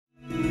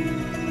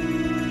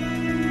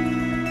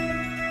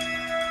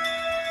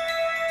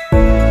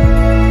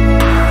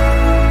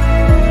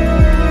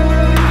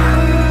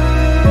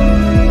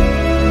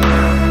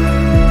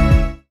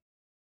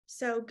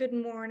So good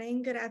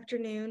morning, good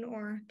afternoon,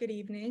 or good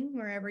evening,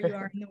 wherever you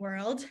are in the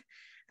world.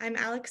 I'm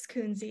Alex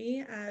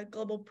Kunze, a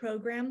Global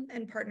Program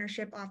and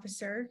Partnership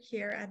Officer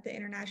here at the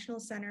International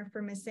Center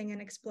for Missing and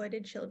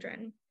Exploited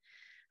Children.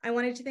 I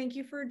wanted to thank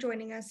you for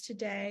joining us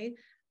today.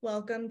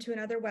 Welcome to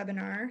another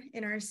webinar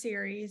in our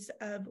series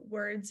of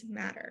Words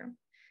Matter.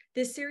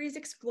 This series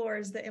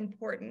explores the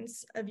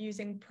importance of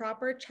using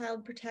proper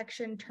child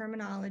protection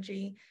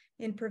terminology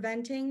in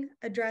preventing,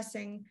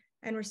 addressing,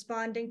 and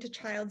responding to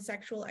child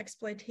sexual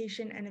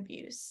exploitation and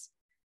abuse.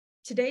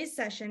 Today's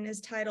session is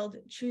titled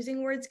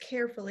Choosing Words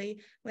Carefully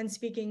When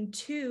Speaking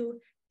to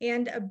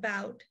and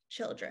About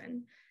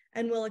Children,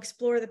 and will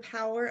explore the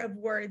power of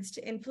words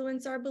to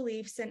influence our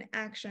beliefs and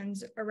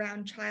actions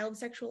around child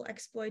sexual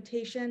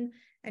exploitation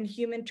and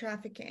human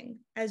trafficking,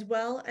 as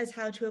well as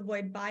how to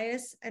avoid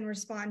bias and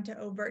respond to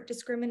overt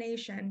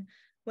discrimination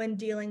when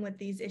dealing with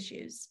these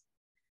issues.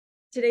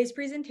 Today's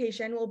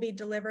presentation will be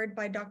delivered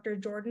by Dr.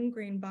 Jordan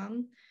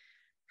Greenbaum.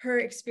 Her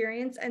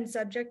experience and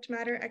subject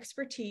matter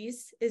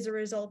expertise is a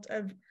result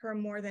of her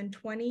more than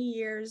 20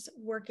 years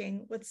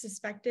working with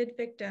suspected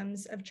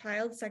victims of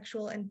child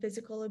sexual and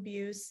physical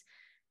abuse,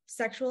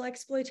 sexual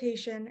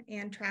exploitation,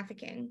 and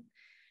trafficking.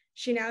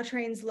 She now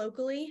trains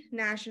locally,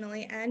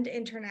 nationally, and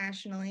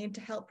internationally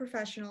to help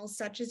professionals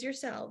such as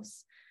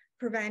yourselves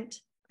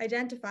prevent,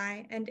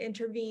 identify, and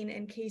intervene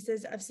in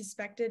cases of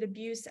suspected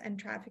abuse and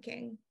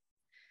trafficking.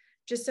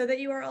 Just so that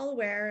you are all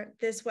aware,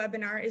 this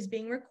webinar is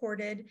being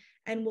recorded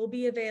and will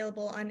be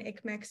available on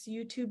ICMEC's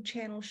YouTube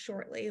channel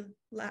shortly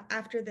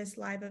after this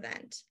live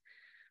event.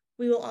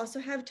 We will also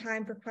have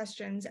time for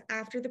questions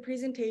after the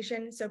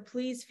presentation, so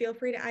please feel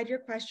free to add your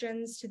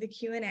questions to the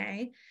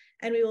Q&A,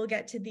 and we will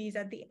get to these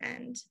at the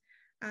end.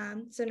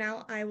 So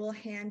now I will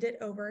hand it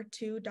over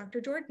to Dr.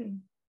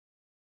 Jordan.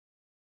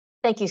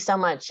 Thank you so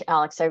much,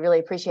 Alex. I really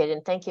appreciate it.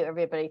 And thank you,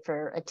 everybody,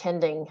 for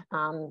attending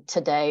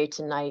today,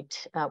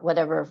 tonight,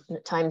 whatever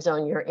time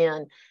zone you're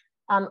in.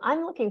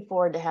 I'm looking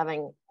forward to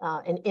having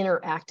an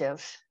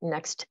interactive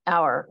next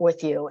hour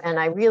with you. And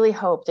I really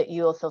hope that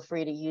you will feel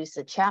free to use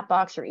the chat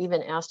box or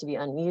even ask to be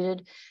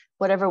unmuted,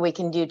 whatever we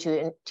can do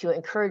to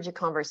encourage a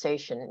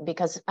conversation,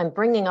 because I'm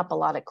bringing up a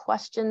lot of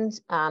questions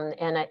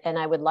and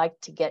I would like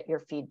to get your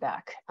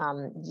feedback.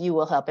 You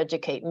will help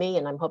educate me,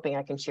 and I'm hoping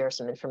I can share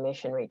some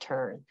information in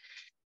return.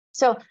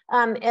 So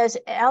as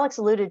Alex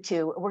alluded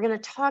to, we're going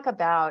to talk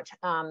about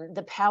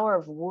the power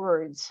of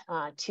words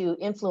to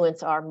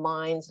influence our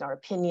minds, our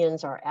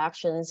opinions, our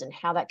actions, and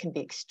how that can be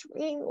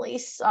extremely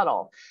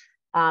subtle.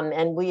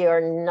 And we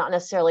are not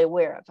necessarily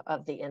aware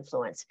of the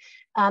influence.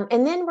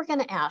 And then we're going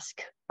to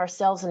ask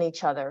ourselves and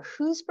each other,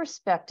 whose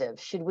perspective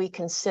should we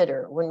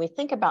consider when we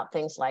think about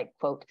things like,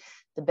 quote,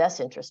 the best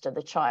interest of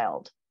the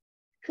child?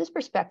 Whose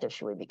perspective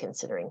should we be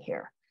considering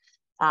here?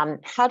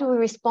 How do we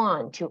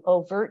respond to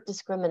overt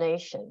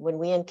discrimination when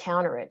we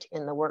encounter it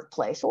in the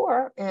workplace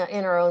or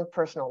in our own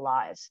personal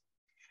lives?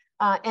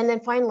 And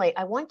then finally,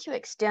 I want to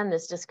extend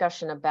this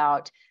discussion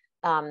about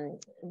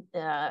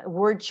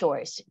word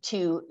choice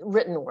to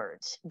written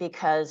words,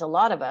 because a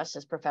lot of us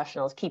as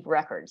professionals keep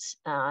records,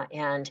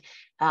 and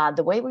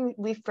the way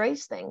we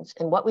phrase things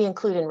and what we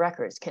include in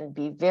records can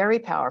be very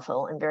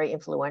powerful and very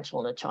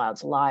influential in a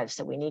child's lives.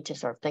 So we need to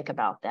sort of think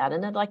about that.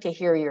 And I'd like to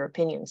hear your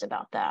opinions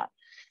about that.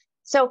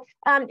 So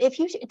if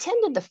you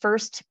attended the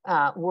first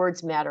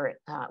Words Matter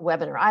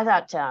webinar, I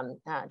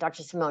thought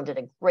Dr. Simone did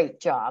a great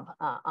job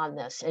on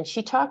this. And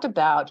she talked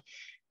about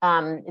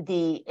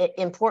the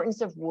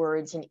importance of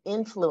words in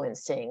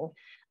influencing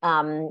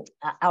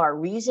our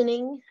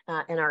reasoning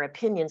and our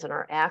opinions and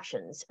our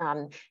actions.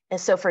 And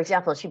so, for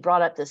example, she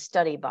brought up this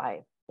study by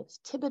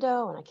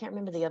Thibodeau, and I can't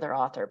remember the other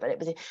author, but it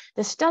was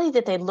the study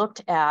that they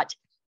looked at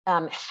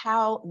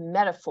how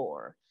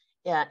metaphor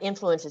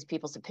influences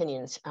people's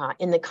opinions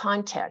in the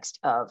context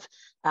of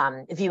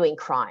viewing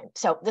crime.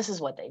 So this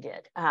is what they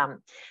did.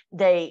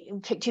 They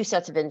picked two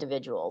sets of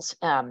individuals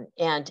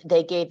and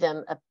they gave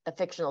them a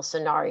fictional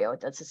scenario.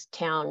 That's this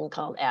town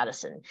called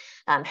Addison,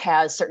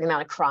 has a certain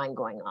amount of crime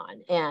going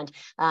on.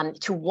 And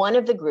to one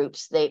of the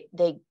groups, they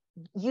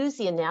use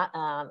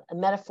the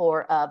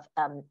metaphor of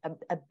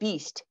a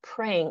beast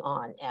preying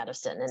on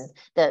Addison, and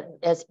that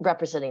as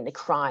representing the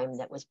crime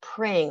that was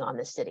preying on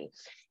the city.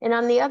 And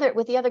on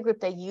with the other group,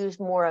 they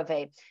used more of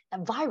a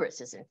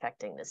virus is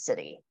infecting the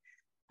city.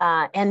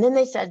 And then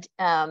they said,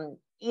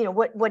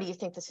 what do you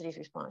think the city's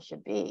response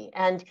should be?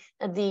 And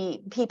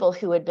the people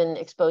who had been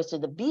exposed to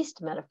the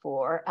beast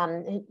metaphor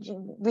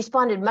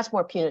responded much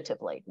more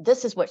punitively.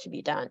 This is what should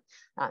be done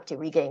to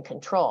regain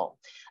control.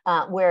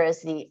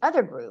 Whereas the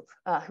other group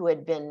who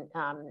had been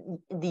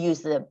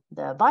used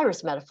the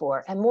virus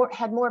metaphor and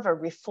had more of a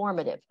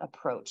reformative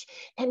approach.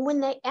 And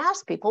when they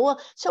asked people,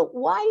 well, so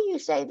why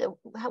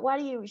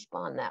do you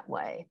respond that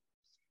way?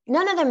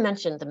 None of them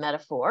mentioned the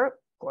metaphor.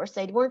 Of course,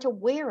 they weren't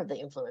aware of the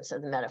influence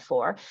of the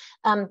metaphor,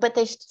 but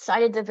they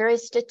cited the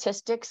various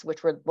statistics,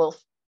 which were both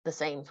the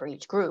same for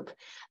each group,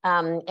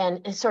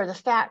 and sort of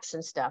the facts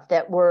and stuff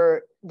that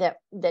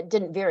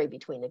didn't vary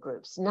between the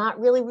groups, not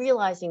really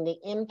realizing the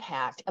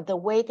impact of the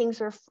way things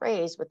were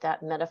phrased with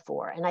that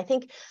metaphor. And I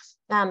think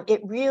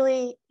it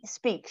really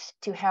speaks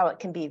to how it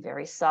can be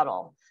very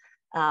subtle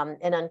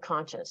and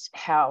unconscious,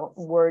 how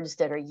words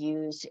that are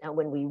used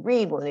when we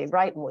read, when we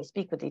write, when we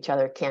speak with each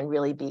other can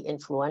really be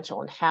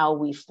influential in how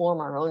we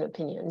form our own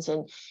opinions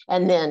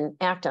and then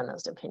act on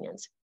those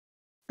opinions.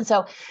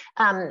 So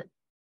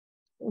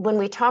when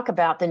we talk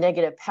about the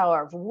negative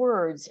power of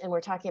words and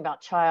we're talking about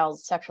child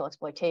sexual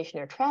exploitation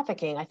or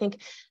trafficking, I think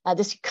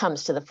this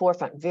comes to the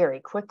forefront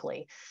very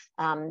quickly.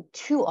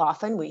 Too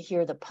often we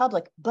hear the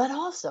public, but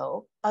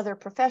also other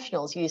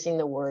professionals using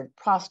the word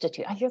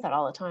prostitute. I hear that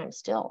all the time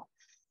still.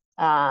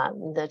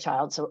 The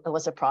child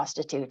was a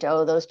prostitute.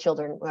 Oh, those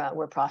children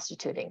were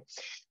prostituting.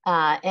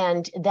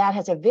 And that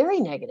has a very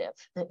negative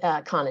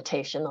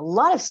connotation, a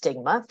lot of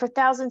stigma. For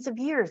thousands of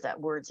years, that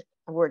word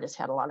has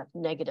had a lot of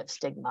negative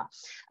stigma.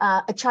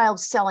 A child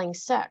selling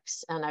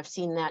sex, and I've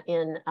seen that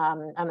in,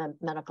 I'm a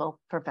medical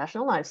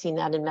professional, I've seen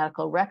that in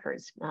medical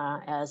records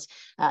as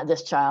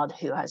this child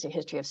who has a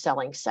history of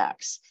selling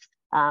sex.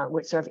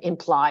 Which sort of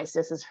implies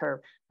this is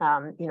her,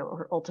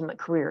 her ultimate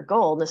career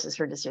goal. This is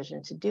her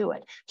decision to do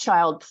it.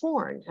 Child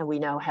porn, and we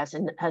know has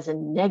a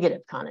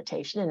negative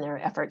connotation in their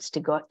efforts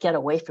to get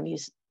away from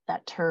use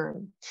that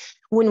term.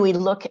 When we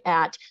look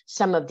at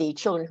some of the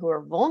children who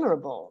are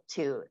vulnerable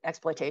to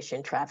exploitation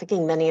and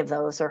trafficking, many of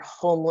those are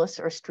homeless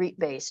or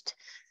street-based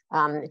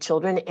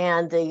children,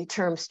 and the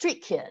term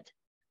street kid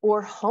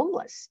or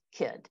homeless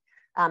kid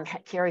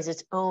carries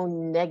its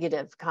own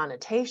negative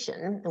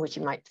connotation, which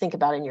you might think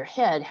about in your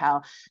head,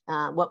 how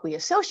what we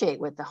associate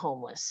with the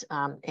homeless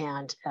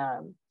and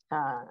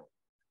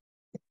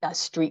a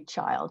street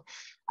child.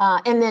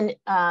 And then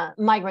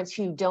migrants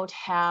who don't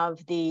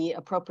have the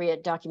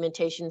appropriate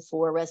documentation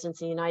for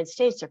residence in the United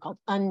States, they're called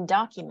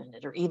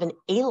undocumented or even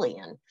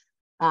alien,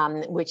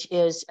 which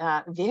is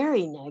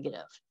very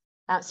negative.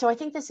 So I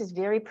think this is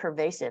very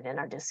pervasive in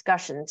our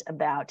discussions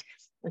about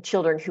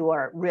children who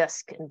are at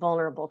risk and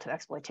vulnerable to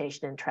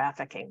exploitation and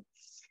trafficking.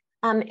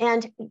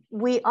 And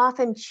we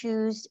often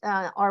choose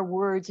our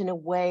words in a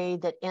way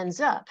that ends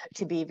up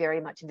to be very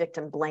much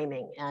victim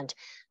blaming. And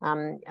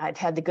I've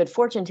had the good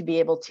fortune to be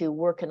able to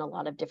work in a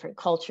lot of different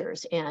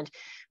cultures. And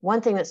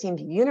one thing that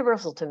seems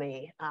universal to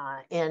me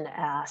in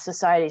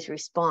society's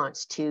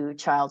response to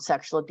child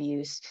sexual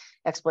abuse,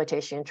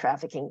 exploitation, and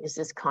trafficking is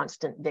this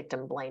constant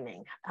victim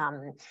blaming.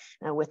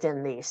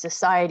 Within the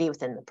society,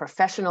 within the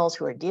professionals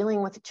who are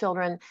dealing with the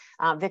children,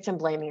 victim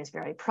blaming is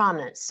very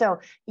prominent. So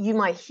you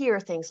might hear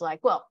things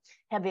like, well,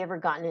 have you ever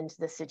gotten into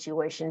this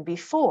situation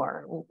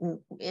before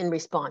in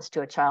response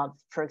to a child,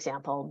 for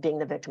example, being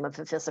the victim of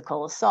a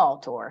physical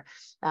assault or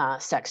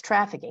sex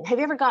trafficking? Have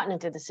you ever gotten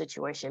into the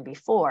situation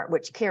before,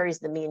 which carries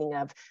the meaning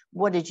of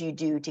what did you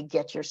do to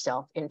get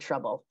yourself in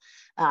trouble?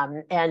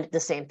 And the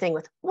same thing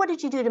with what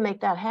did you do to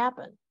make that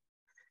happen?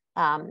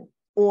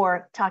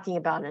 Or talking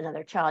about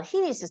another child,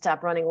 he needs to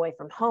stop running away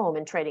from home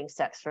and trading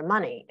sex for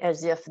money,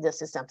 as if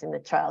this is something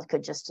the child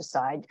could just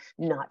decide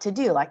not to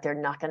do, like they're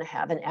not going to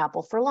have an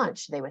apple for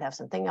lunch. They would have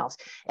something else,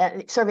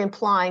 sort of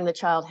implying the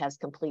child has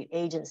complete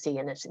agency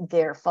and it's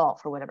their fault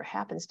for whatever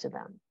happens to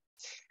them.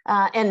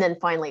 And then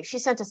finally, she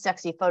sent a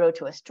sexy photo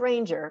to a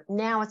stranger.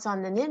 Now it's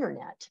on the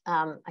internet.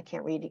 I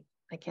can't read it.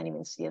 I can't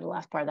even see the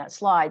last part of that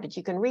slide, but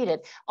you can read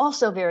it.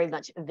 Also very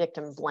much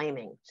victim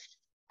blaming.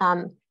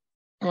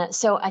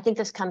 So I think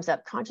this comes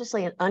up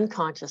consciously and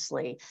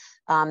unconsciously,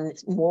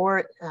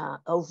 more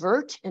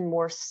overt and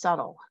more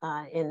subtle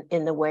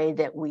in the way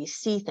that we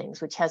see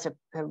things, which has a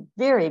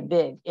very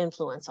big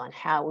influence on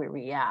how we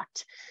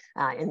react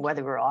and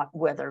whether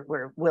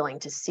we're willing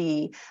to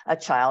see a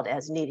child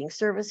as needing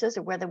services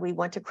or whether we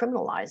want to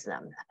criminalize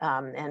them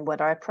and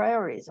what our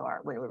priorities are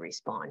when we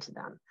respond to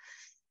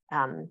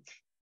them.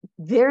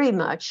 Very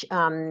much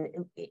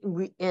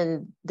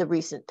in the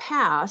recent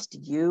past,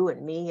 you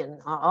and me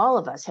and all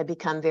of us have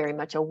become very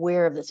much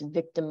aware of this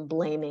victim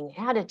blaming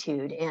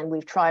attitude, and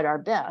we've tried our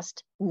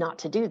best not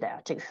to do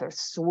that, to sort of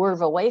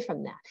swerve away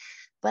from that.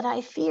 But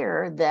I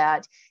fear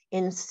that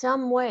in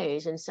some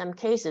ways, in some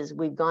cases,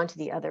 we've gone to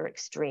the other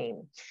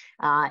extreme.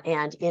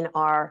 And in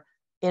our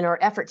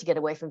effort to get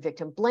away from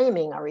victim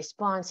blaming, our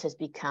response has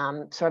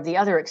become sort of the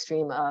other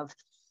extreme of,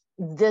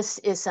 this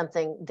is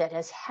something that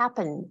has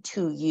happened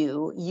to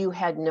you. You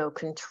had no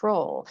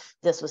control.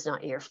 This was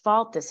not your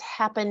fault. This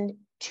happened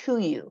to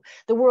you.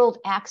 The world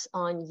acts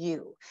on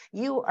you.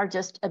 You are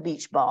just a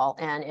beach ball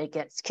and it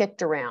gets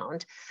kicked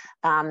around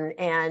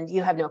and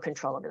you have no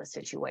control over the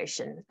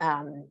situation.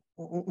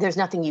 There's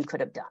nothing you could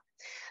have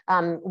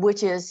done,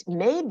 which is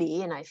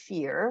maybe, and I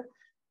fear,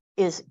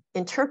 is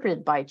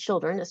interpreted by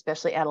children,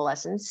 especially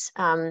adolescents,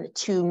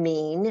 to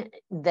mean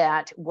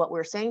that what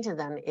we're saying to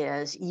them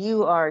is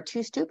you are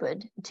too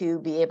stupid to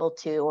be able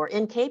to, or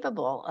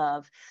incapable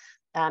of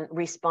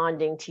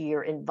responding to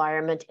your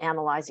environment,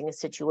 analyzing a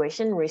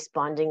situation,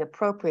 responding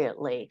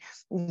appropriately.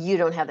 You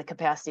don't have the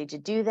capacity to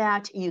do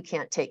that. You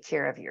can't take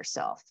care of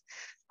yourself,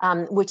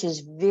 which is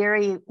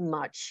very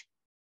much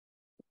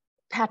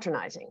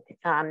patronizing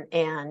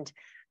and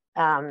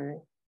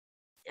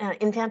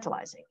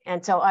infantilizing.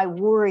 And so I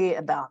worry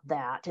about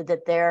that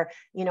there,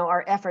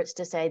 our efforts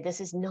to say, this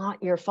is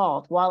not your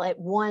fault, while at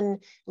one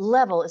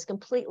level is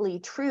completely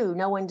true.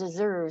 No one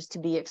deserves to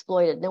be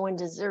exploited. No one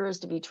deserves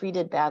to be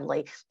treated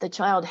badly. The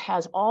child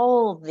has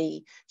all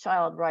the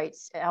child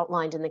rights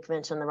outlined in the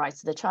Convention on the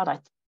Rights of the Child. I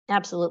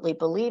absolutely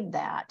believe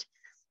that.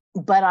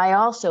 But I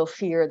also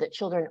fear that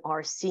children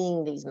are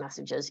seeing these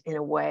messages in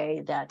a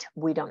way that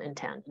we don't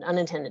intend, an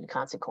unintended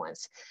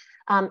consequence.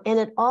 And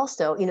it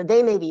also,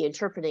 they may be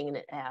interpreting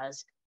it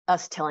as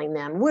us telling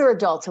them, we're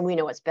adults and we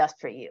know what's best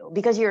for you.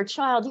 Because you're a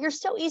child, you're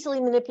so easily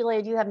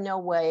manipulated, you have no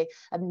way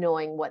of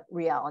knowing what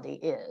reality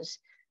is.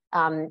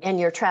 And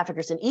you're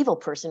traffickers, an evil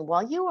person,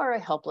 while you are a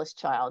helpless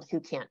child who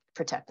can't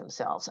protect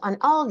themselves. And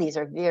all of these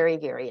are very,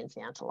 very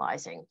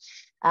infantilizing.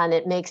 And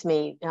it makes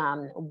me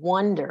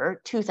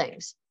wonder two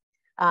things.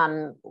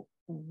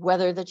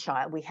 Whether the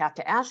child, we have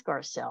to ask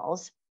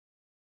ourselves,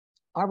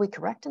 are we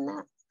correct in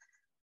that?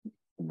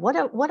 What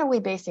are we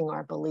basing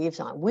our beliefs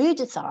on? We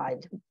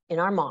decide in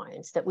our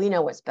minds that we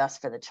know what's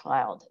best for the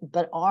child,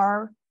 but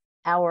are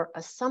our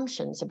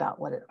assumptions about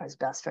what is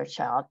best for a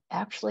child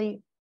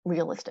actually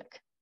realistic?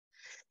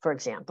 For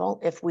example,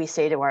 if we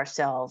say to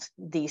ourselves,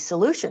 the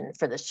solution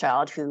for this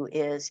child who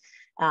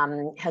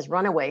has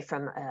run away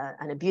from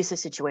an abusive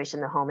situation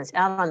in the home, is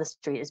out on the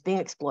street, is being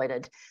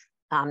exploited,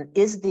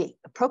 is the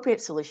appropriate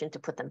solution to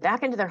put them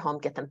back into their home,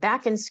 get them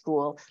back in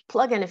school,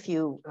 plug in a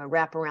few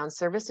wraparound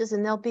services,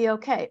 and they'll be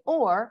okay.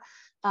 Or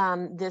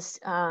this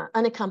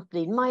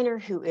unaccompanied minor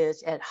who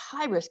is at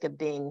high risk of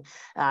being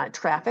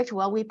trafficked,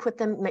 well, we put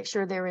them, make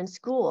sure they're in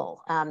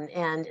school,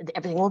 and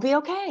everything will be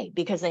okay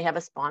because they have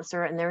a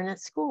sponsor and they're in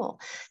school.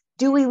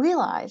 Do we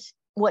realize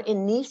what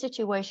in these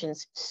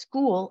situations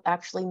school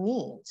actually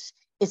means?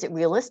 Is it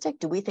realistic?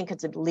 Do we think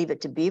it's a Leave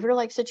It to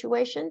Beaver-like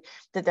situation,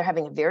 that they're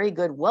having a very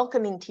good,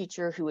 welcoming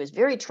teacher who is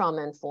very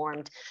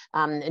trauma-informed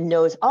and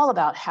knows all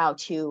about how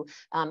to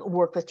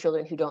work with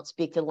children who don't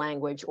speak the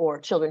language, or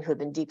children who have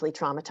been deeply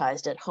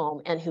traumatized at home,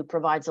 and who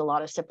provides a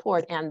lot of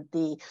support, and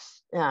the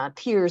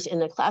peers in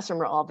the classroom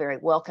are all very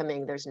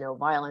welcoming, there's no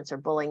violence or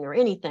bullying or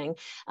anything,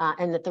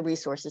 and that the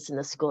resources in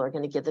the school are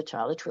going to give the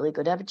child a truly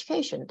good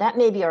education? That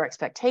may be our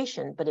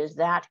expectation, but is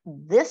that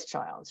this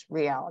child's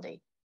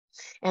reality?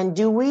 And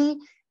do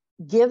we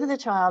give the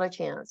child a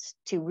chance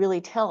to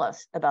really tell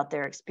us about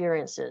their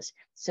experiences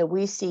so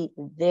we see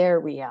their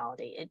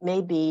reality? It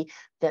may be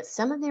that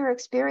some of their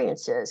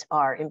experiences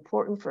are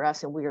important for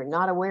us and we are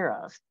not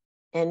aware of,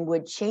 and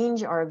would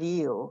change our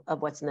view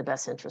of what's in the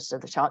best interest of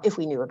the child if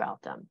we knew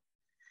about them.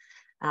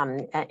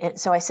 And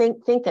so I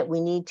think that we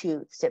need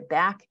to sit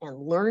back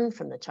and learn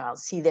from the child,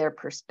 see their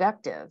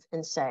perspective,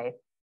 and say,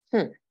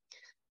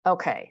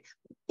 okay,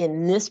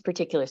 in this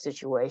particular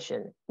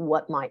situation,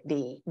 what might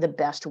be the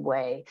best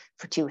way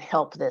to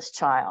help this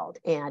child?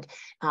 And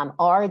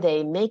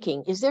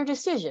is their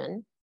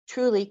decision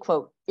truly,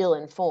 quote,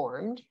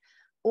 ill-informed,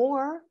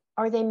 or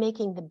are they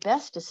making the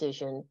best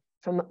decision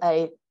from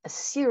a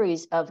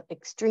series of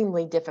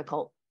extremely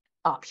difficult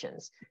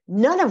options,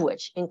 none of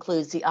which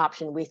includes the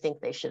option we think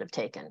they should have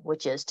taken,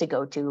 which is to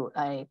go to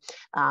live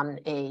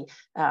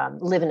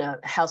in a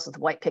house with a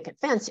white picket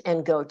fence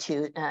and go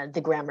to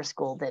the grammar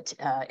school that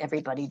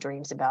everybody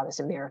dreams about as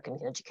American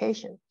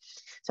education.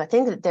 So I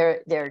think that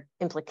there are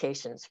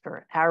implications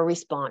for our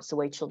response, the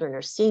way children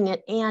are seeing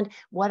it, and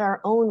what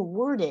our own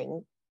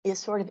wording is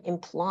sort of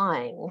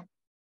implying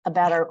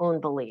about our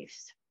own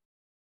beliefs.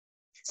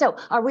 So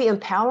are we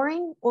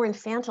empowering or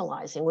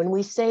infantilizing when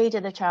we say to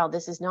the child,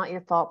 this is not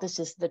your fault, this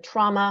is the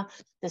trauma,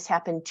 this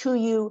happened to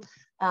you,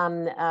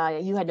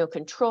 you had no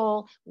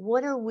control?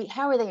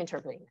 How are they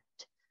interpreting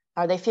it?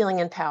 Are they feeling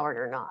empowered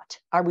or not?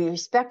 Are we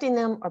respecting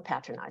them or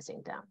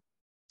patronizing them?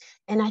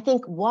 And I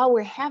think while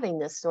we're having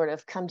this sort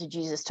of come to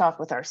Jesus talk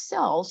with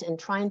ourselves and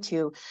trying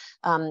to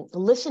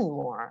listen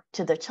more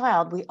to the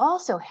child, we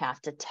also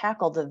have to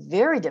tackle the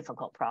very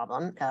difficult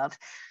problem of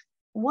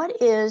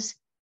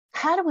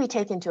how do we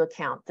take into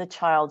account the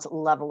child's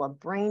level of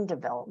brain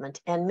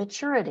development and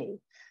maturity?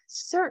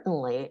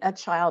 Certainly, a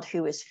child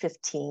who is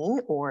 15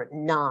 or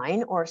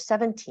 9 or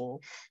 17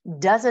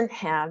 doesn't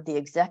have the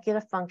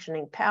executive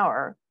functioning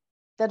power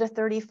that a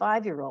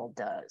 35-year-old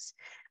does.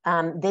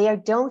 They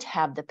don't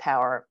have the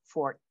power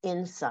for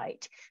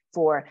insight,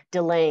 for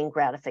delaying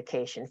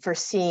gratification, for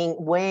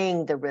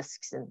weighing the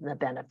risks and the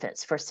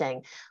benefits, for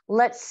saying,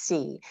 let's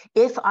see,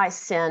 if I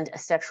send a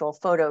sexual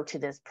photo to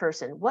this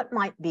person, what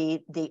might be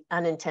the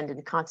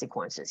unintended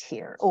consequences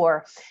here?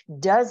 Or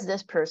does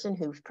this person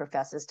who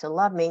professes to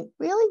love me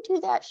really do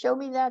that, show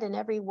me that in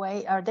every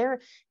way? Are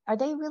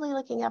they really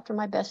looking after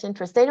my best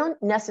interest? They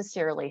don't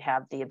necessarily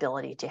have the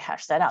ability to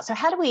hash that out. So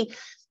how do we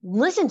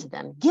listen to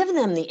them, give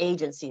them the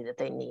agency that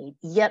they need,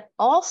 yet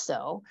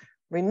also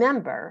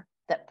remember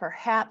that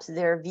perhaps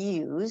their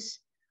views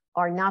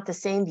are not the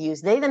same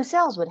views they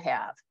themselves would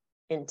have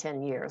in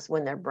 10 years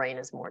when their brain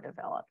is more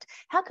developed?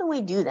 How can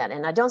we do that?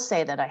 And I don't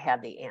say that I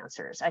have the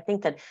answers. I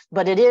think that,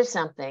 but it is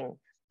something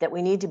that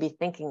we need to be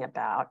thinking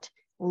about,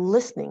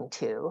 listening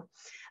to.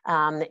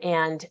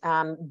 and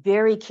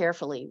very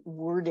carefully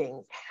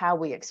wording how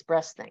we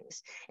express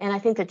things. And I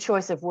think the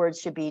choice of words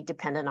should be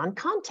dependent on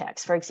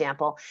context. For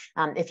example,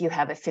 if you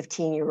have a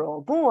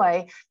 15-year-old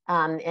boy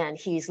and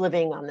he's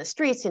living on the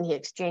streets and he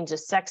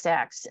exchanges sex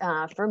acts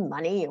for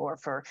money or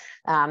for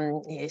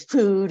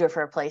food or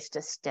for a place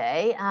to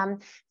stay,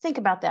 think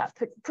about that.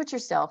 Put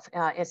yourself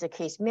as a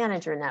case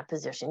manager in that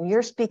position.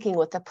 You're speaking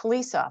with a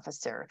police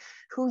officer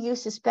who you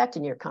suspect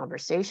in your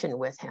conversation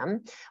with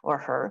him or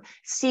her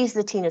sees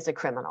the teen as a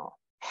criminal.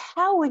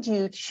 How would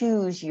you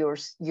choose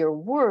your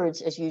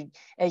words as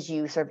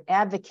you sort of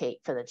advocate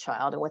for the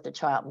child and what the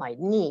child might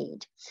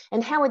need?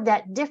 And how would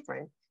that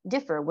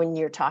differ when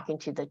you're talking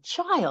to the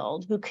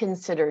child who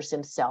considers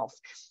himself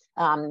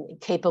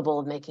capable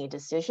of making a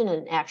decision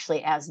and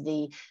actually as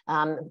the,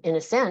 in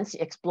a sense,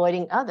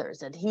 exploiting others,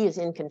 that he is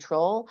in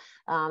control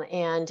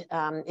and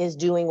is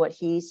doing what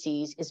he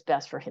sees is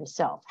best for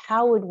himself?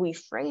 How would we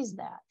phrase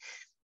that?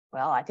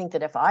 Well, I think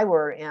that if I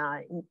were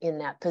in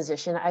that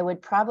position, I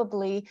would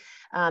probably,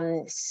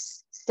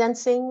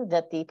 sensing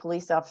that the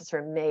police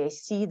officer may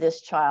see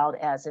this child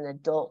as an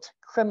adult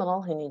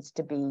criminal who needs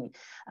to be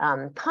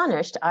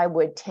punished, I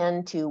would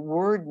tend to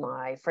word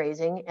my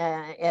phrasing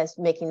as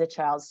making the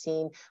child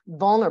seem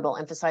vulnerable,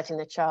 emphasizing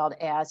the child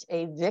as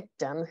a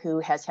victim who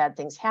has had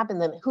things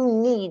happen to them,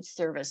 who needs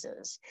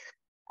services.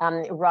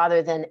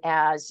 Rather than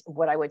as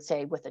what I would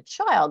say with a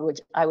child,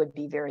 which I would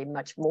be very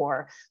much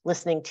more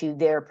listening to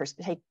their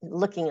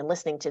looking and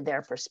listening to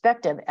their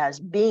perspective as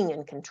being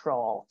in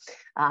control,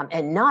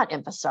 and not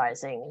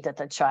emphasizing that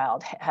the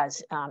child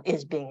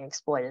is being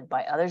exploited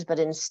by others, but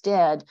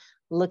instead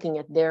looking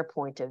at their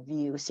point of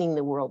view, seeing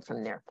the world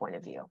from their point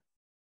of view.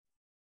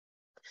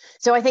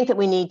 So I think that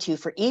we need to,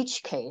 for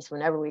each case,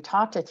 whenever we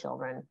talk to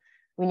children,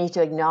 we need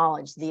to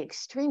acknowledge the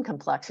extreme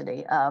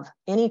complexity of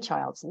any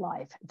child's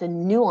life, the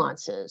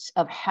nuances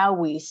of how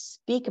we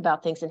speak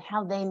about things and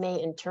how they may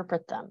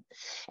interpret them.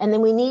 And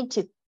then we need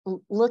to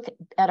look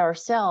at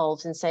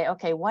ourselves and say,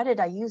 okay, why did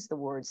I use the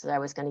words that I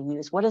was going to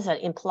use? What does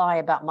that imply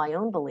about my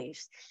own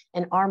beliefs?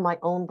 And are my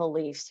own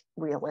beliefs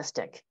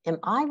realistic? Am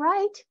I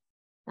right?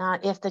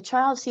 If the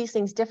child sees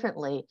things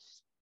differently,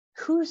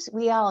 whose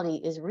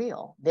reality is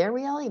real? Their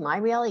reality, my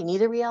reality,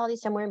 neither reality,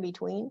 somewhere in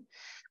between?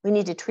 We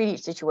need to treat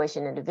each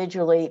situation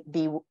individually,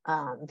 be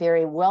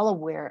very well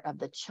aware of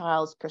the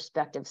child's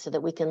perspective so that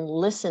we can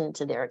listen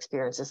to their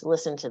experiences,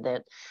 listen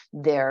to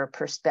their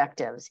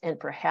perspectives, and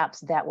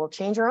perhaps that will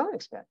change our own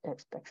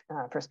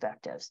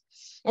perspectives.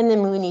 And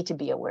then we need to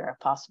be aware of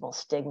possible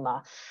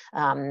stigma,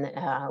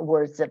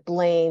 words that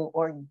blame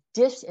or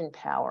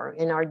disempower.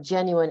 In our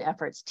genuine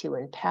efforts to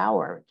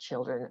empower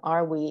children,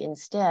 are we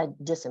instead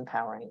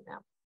disempowering them?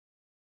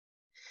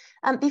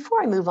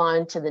 Before I move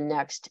on to the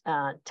next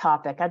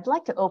topic, I'd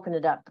like to open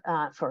it up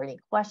for any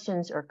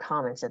questions or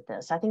comments at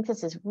this. I think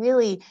this is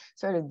really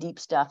sort of deep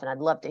stuff, and I'd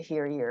love to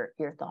hear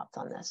your thoughts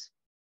on this.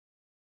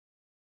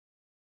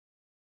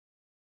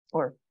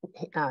 Or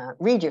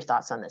read your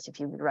thoughts on this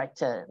if you would like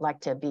to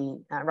write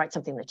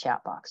something in the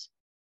chat box.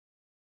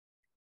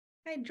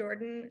 Hi,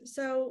 Jordan.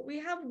 So we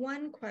have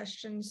one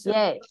question so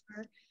far.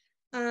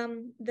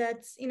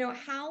 That's,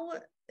 how,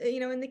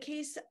 in the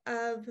case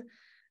of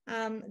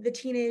the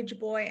teenage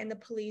boy and the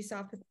police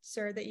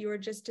officer that you were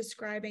just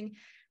describing,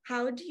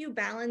 how do you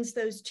balance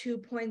those 2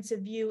 points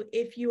of view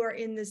if you are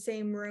in the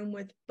same room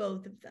with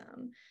both of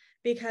them?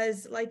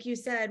 Because like you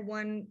said,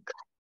 one,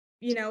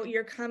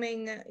 you're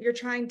trying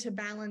to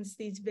balance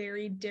these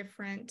very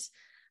different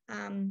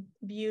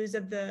views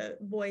of the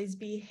boy's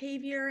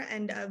behavior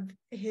and of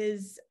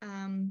his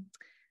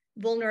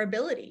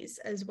vulnerabilities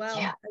as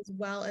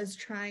well as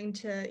trying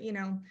to,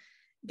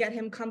 get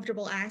him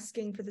comfortable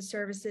asking for the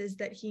services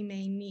that he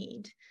may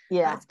need.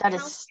 Yeah,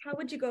 how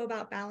would you go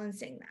about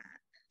balancing that?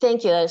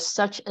 Thank you. That is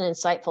such an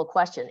insightful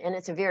question. And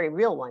it's a very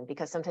real one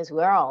because sometimes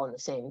we're all in the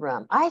same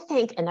room. I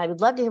think, and I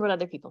would love to hear what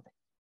other people think.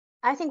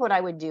 I think what I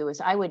would do is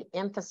I would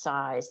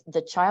emphasize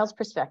the child's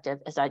perspective,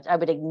 as I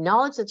would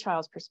acknowledge the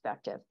child's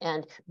perspective,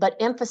 but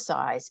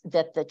emphasize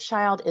that the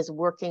child is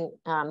working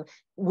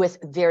with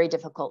very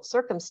difficult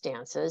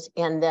circumstances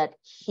and that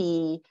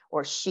he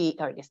or she,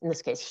 or in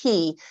this case,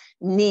 he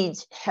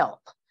needs help.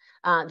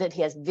 That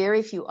he has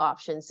very few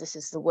options. This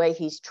is the way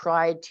he's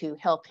tried to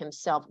help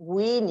himself.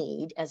 We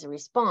need, as a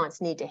response,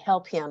 to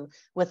help him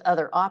with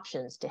other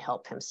options to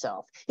help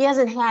himself. He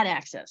hasn't had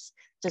access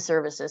to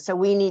services, so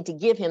we need to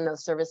give him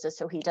those services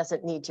so he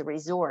doesn't need to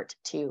resort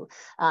to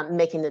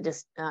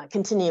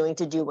continuing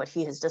to do what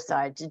he has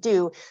decided to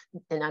do.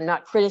 And I'm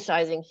not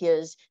criticizing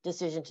his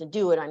decision to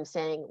do it. I'm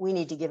saying we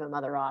need to give him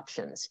other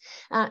options.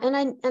 And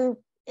I'm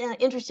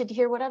interested to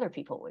hear what other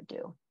people would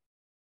do.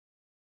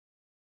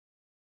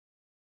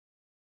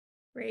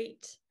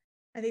 Great.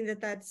 I think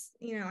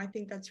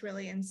that's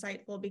really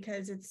insightful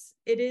because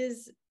it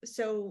is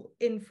so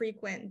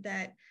infrequent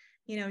that,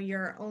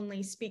 you're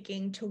only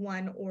speaking to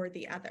one or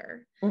the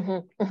other.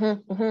 Let's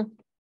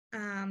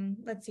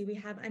see, we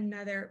have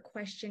another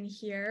question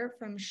here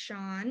from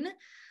Sean.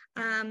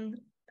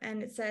 And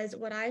it says,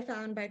 what I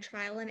found by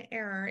trial and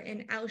error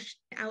in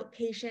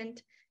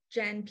outpatient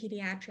gen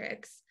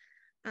pediatrics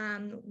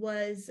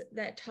was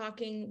that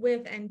talking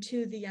with and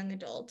to the young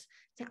adult,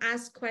 to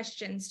ask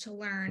questions, to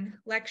learn,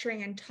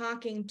 lecturing and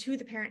talking to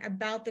the parent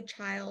about the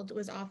child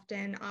was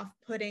often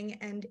off-putting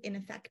and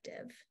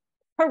ineffective.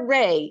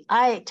 Hooray.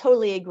 I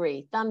totally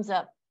agree. Thumbs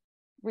up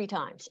 3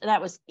 times.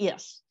 That was,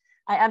 yes,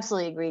 I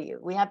absolutely agree.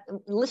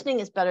 Listening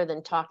is better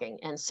than talking,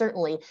 and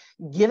certainly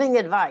giving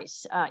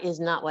advice is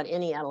not what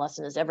any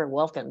adolescent has ever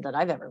welcomed that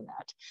I've ever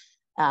met.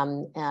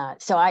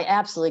 So I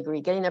absolutely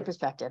agree. Getting their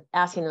perspective,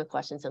 asking them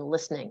questions, and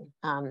listening,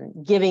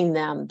 giving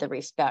them the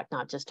respect,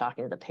 not just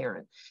talking to the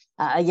parent.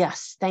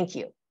 Yes, thank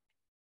you.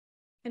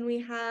 And we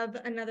have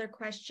another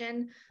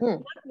question.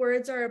 What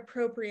words are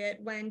appropriate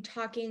when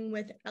talking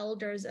with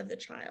elders of the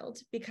child?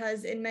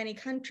 Because in many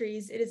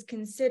countries, it is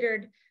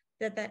considered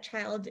that that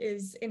child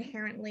is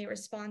inherently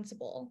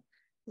responsible,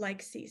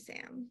 like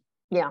CSAM.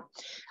 Yeah,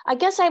 I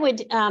guess I would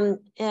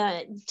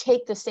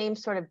take the same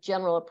sort of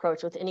general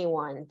approach with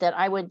anyone, that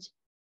I would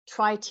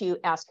try to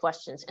ask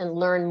questions and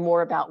learn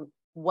more about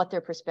what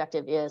their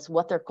perspective is,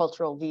 what their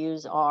cultural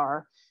views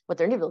are, what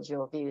their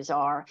individual views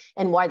are,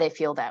 and why they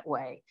feel that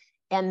way.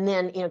 And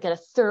then, get a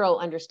thorough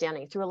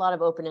understanding through a lot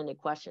of open-ended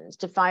questions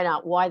to find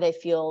out why they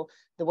feel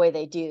the way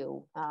they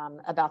do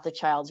about the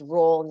child's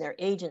role and their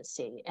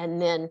agency.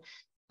 And then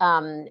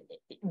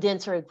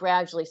sort of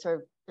gradually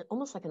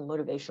almost like a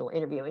motivational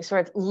interviewing,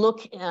 sort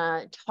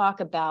of talk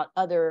about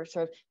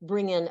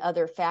bring in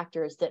other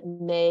factors that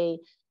may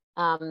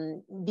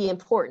be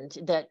important,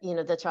 that,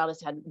 the child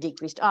has had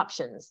decreased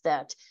options,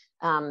 that,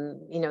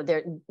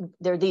 there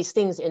are these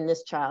things in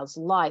this child's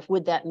life.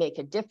 Would that make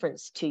a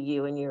difference to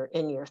you in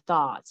your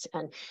thoughts?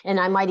 And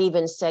I might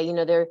even say,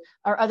 there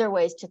are other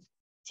ways to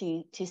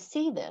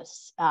see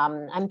this.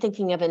 I'm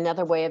thinking of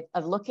another way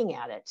of looking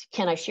at it.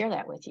 Can I share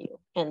that with you?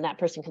 And that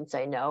person can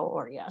say no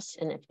or yes.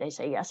 And if they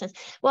say yes,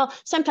 well,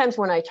 sometimes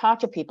when I talk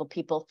to people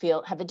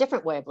have a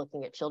different way of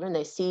looking at children.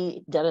 They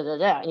see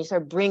and you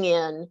sort of bring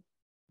in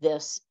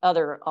this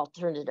other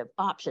alternative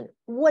option.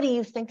 What do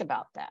you think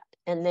about that?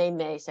 And they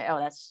may say, oh,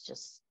 that's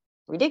just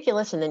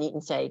ridiculous. And then you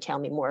can say, tell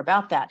me more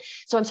about that.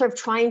 So I'm sort of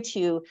trying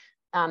to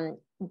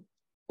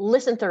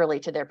listen thoroughly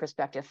to their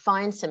perspective,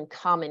 find some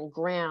common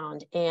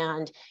ground,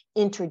 and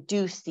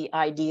introduce the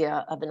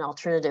idea of an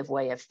alternative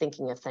way of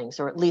thinking of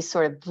things, or at least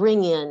sort of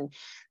bring in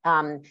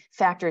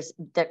factors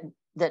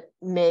that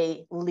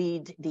may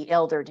lead the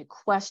elder to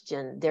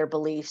question their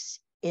beliefs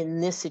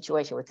in this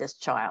situation with this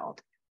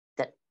child.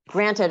 That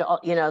granted,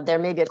 there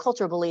may be a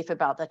cultural belief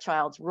about the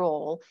child's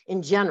role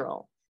in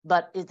general,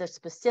 but is there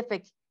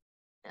specific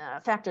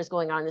factors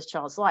going on in this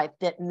child's life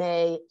that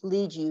may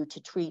lead you to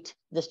treat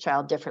this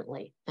child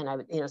differently? And I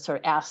would, sort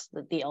of ask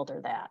the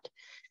elder that,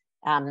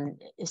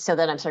 so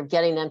that I'm sort of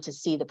getting them to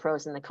see the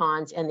pros and the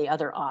cons and the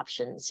other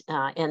options,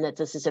 and that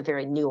this is a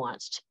very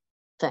nuanced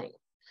thing.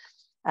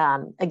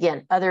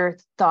 Again, other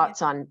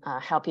thoughts on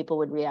how people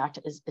would react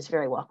is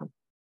very welcome.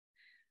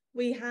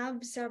 We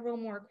have several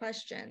more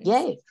questions.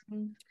 Yay.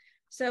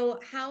 So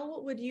how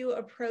would you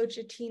approach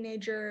a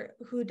teenager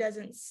who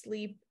doesn't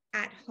sleep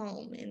at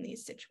home in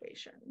these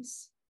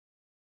situations?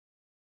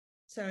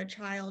 So a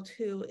child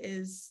who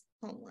is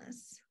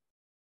homeless.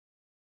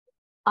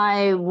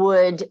 I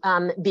would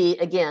I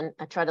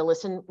try to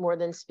listen more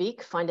than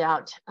speak, find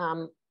out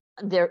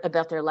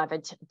about their life.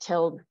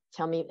 Tell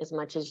me as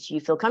much as you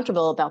feel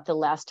comfortable about the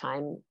last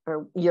time,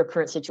 or your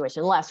current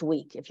situation, last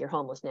week, if you're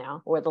homeless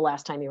now, or the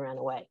last time you ran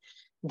away.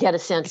 Get a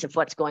sense of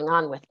what's going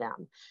on with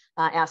them.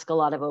 Ask a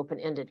lot of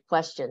open-ended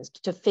questions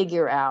to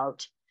figure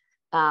out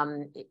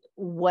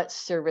what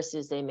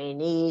services they may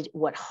need,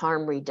 what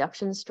harm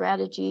reduction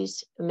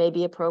strategies may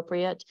be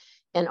appropriate,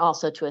 and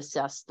also to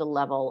assess the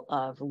level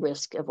of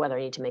risk of whether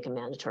I need to make a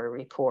mandatory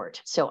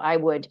report. So I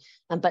would,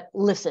 but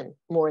listen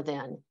more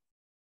than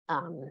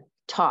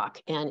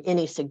talk. And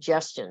any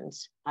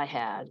suggestions I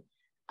had,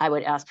 I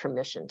would ask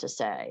permission to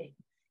say.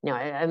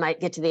 I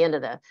might get to the end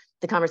of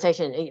the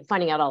conversation,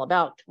 finding out all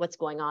about what's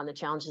going on, the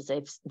challenges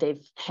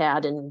they've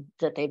had, and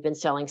that they've been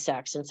selling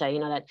sex, and say,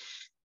 that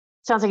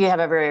sounds like you have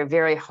a very,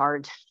 very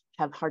hard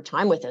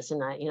time with this.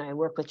 And I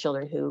work with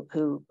children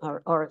who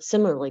are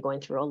similarly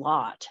going through a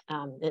lot.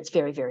 It's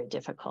very, very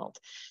difficult.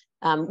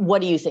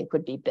 What do you think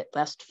would be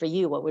best for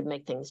you? What would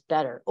make things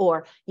better?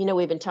 Or,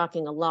 we've been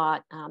talking a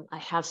lot. I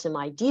have some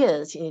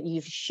ideas.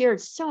 You've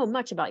shared so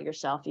much about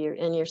yourself,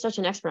 and you're such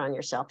an expert on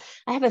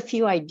yourself. I have a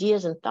few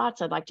ideas and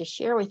thoughts I'd like to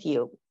share with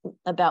you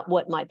about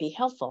what might be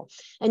helpful.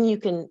 And you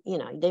can,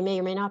 they may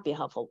or may not be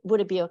helpful.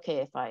 Would it be okay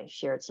if I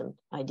shared some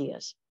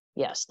ideas?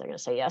 Yes, they're going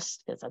to say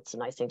yes, because that's a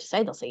nice thing to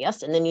say. They'll say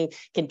yes. And then you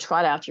can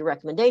trot out your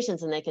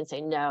recommendations, and they can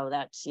say, no,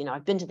 that's,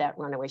 I've been to that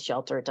runaway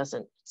shelter.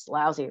 It's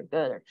lousy or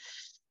good. Or,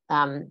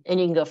 and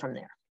you can go from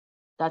there.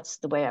 That's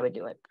the way I would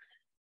do it.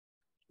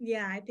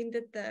 Yeah, I think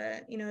that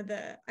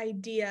the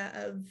idea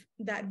of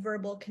that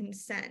verbal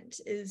consent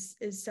is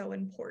so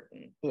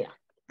important. Yeah.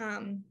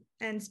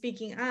 And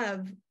speaking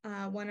of,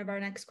 one of our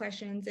next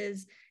questions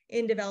is,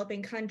 in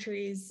developing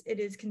countries, it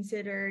is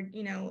considered,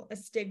 a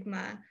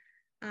stigma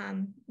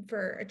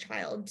for a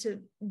child to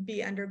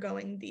be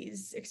undergoing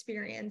these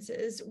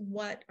experiences,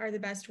 what are the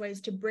best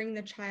ways to bring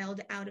the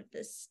child out of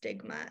this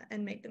stigma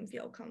and make them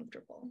feel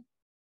comfortable?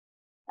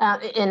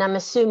 And I'm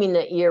assuming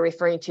that you're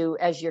referring to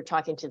as you're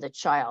talking to the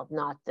child,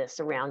 not the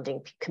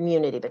surrounding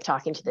community, but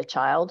talking to the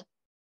child.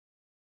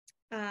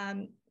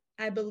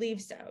 I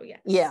believe so, yes.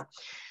 Yeah.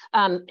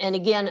 And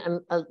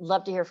again, I'd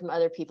love to hear from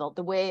other people.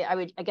 The way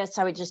I guess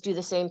I would just do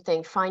the same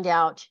thing, find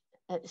out,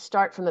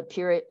 start from a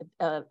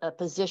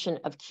position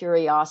of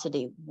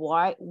curiosity.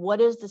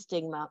 What is the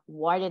stigma?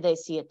 Why do they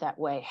see it that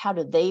way? How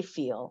do they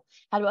feel?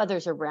 How do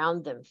others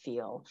around them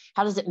feel?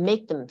 How does it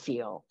make them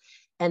feel?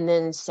 And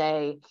then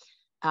say,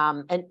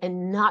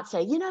 and not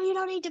say, you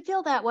don't need to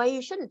feel that way.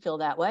 You shouldn't feel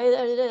that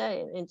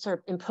way, and sort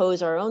of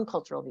impose our own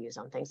cultural views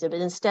on things. But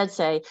instead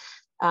say,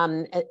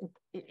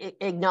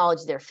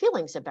 acknowledge their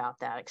feelings about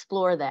that,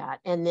 explore that.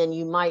 And then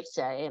you might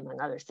say, among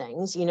other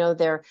things,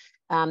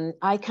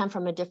 I come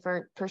from a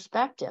different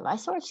perspective. I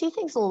sort of see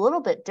things a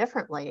little bit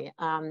differently.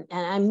 And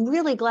I'm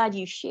really glad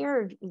you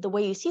shared the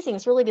way you see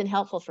things. It's really been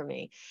helpful for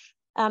me.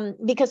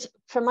 Because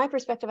from my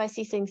perspective, I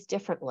see things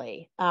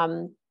differently.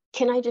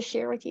 Can I just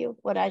share with you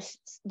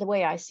the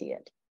way I see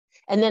it?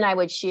 And then I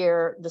would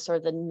share the sort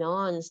of the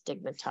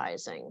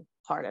non-stigmatizing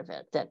part of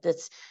it, that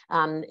it's,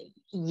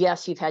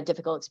 yes, you've had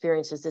difficult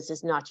experiences. This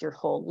is not your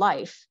whole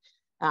life.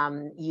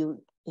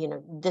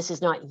 This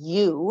is not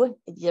you.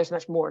 There's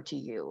much more to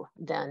you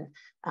than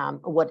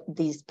what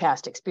these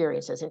past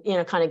experiences,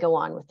 and, kind of go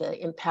on with the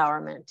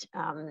empowerment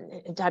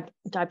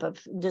type of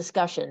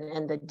discussion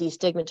and the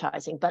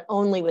destigmatizing, but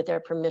only with their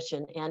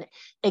permission and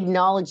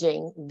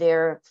acknowledging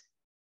their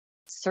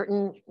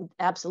certain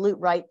absolute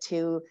right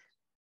to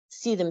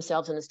see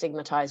themselves in a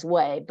stigmatized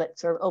way, but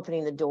sort of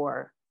opening the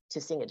door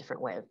to seeing a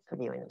different way of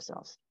viewing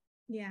themselves.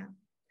 Yeah.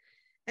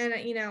 And,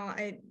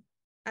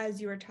 as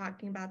you were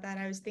talking about that,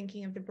 I was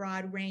thinking of the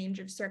broad range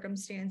of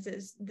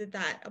circumstances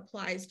that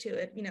applies to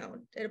it.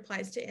 It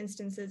applies to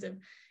instances of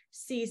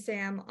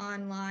CSAM,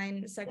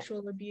 online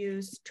sexual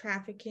abuse,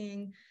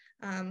 trafficking,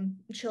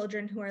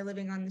 children who are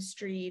living on the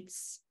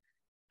streets,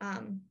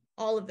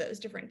 all of those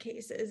different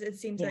cases. It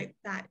seems like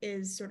that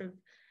is sort of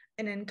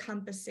an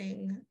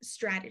encompassing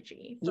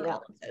strategy for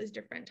all of those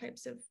different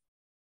types of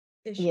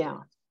issues. Yeah.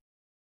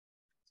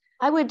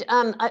 I would,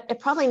 I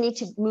probably need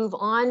to move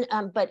on,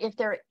 but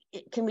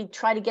can we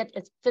try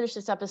to finish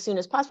this up as soon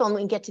as possible, and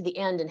we can get to the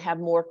end and have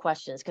more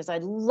questions, because I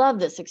love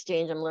this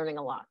exchange. I'm learning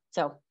a lot.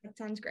 So that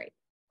sounds great.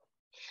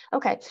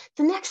 Okay,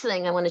 the next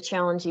thing I want to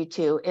challenge you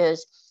to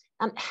is,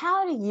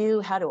 how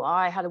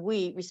do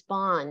we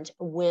respond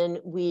when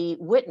we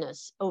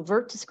witness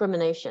overt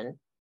discrimination?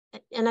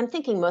 And I'm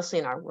thinking mostly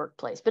in our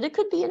workplace, but it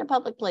could be in a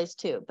public place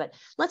too, but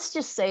let's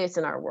just say it's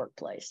in our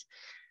workplace.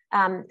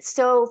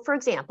 So for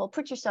example,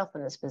 put yourself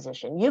in this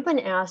position. You've been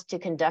asked to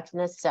conduct an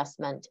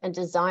assessment and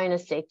design a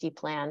safety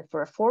plan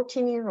for a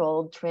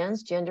 14-year-old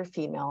transgender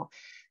female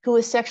who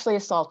was sexually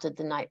assaulted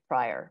the night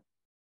prior.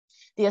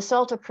 The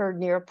assault occurred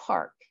near a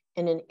park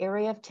in an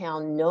area of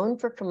town known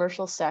for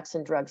commercial sex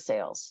and drug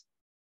sales.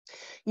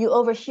 You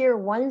overhear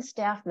one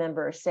staff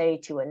member say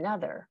to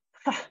another,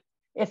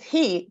 if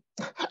he,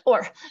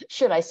 or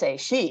should I say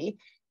she,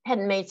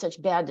 hadn't made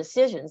such bad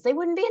decisions, they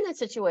wouldn't be in that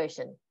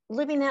situation,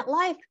 living that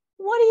life.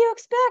 What do you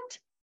expect?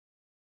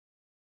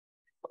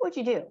 What would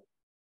you do?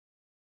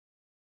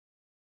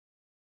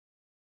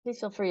 Please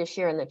feel free to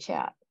share in the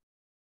chat.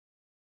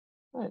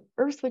 What on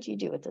earth would you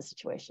do with this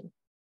situation?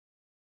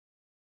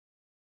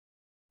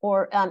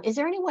 Or is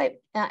there any way,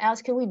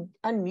 Alice, can we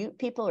unmute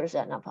people, or is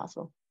that not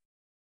possible?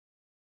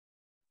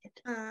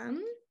 Let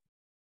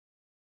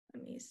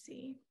me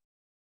see.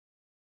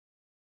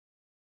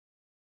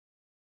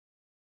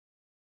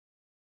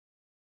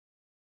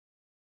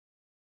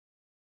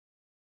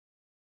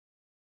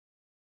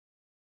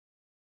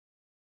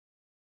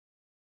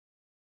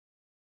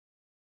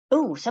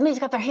 Oh, somebody's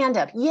got their hand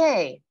up.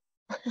 Yay.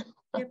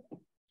 Yep.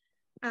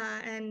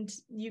 And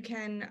you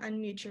can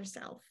unmute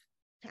yourself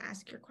to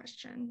ask your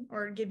question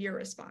or give your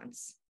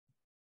response.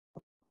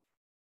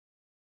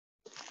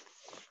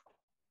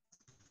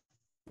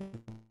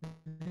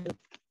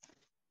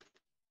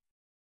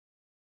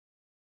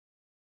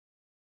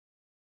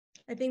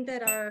 I think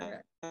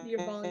that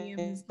your volume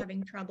is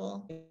having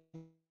trouble.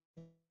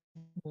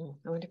 I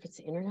wonder if it's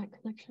the internet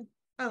connection.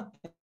 Oh,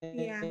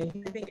 yeah,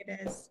 I think it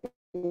is.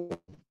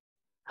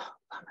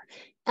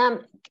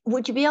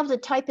 Would you be able to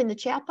type in the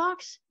chat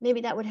box?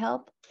 Maybe that would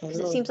help, because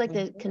it seems like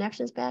the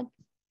connection's bad.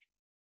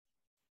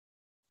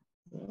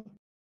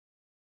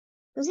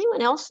 Has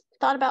anyone else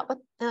thought about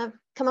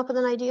come up with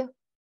an idea?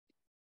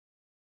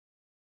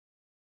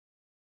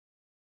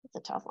 It's a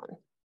tough one.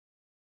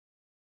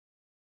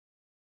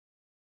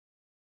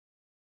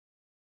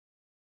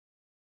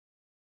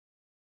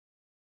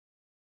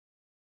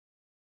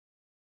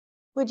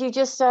 Would you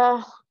just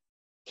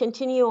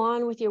continue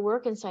on with your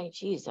work and say,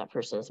 geez, that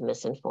person is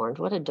misinformed,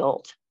 what a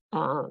dolt,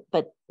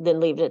 but then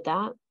leave it at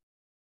that?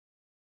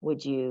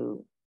 Would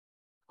you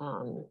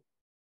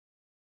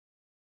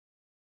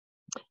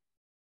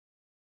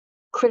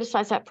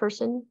criticize that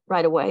person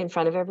right away in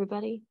front of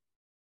everybody?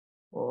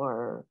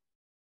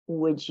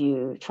 would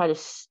you try to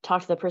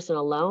talk to the person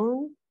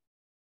alone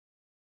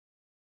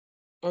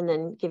and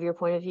then give your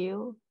point of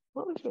view?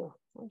 What would you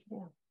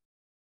do?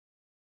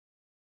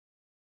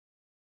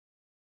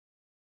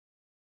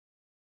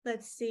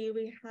 Let's see,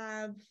 we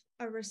have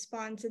a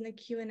response in the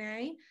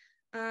Q&A.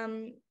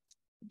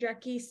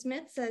 Jackie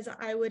Smith says,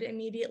 I would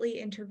immediately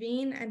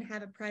intervene and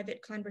have a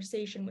private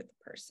conversation with the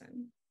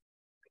person.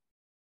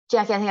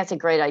 Jackie, I think that's a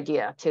great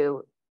idea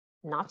to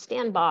not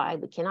stand by.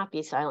 We cannot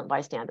be silent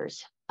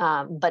bystanders,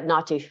 but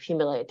not to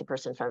humiliate the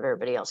person in front of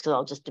everybody else, because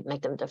I'll just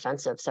make them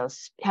defensive. So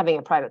having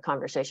a private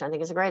conversation, I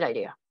think, is a great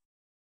idea.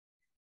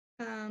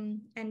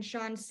 And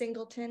Sean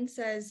Singleton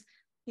says,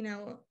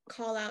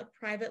 call out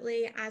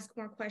privately, ask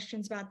more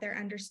questions about their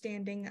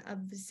understanding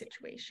of the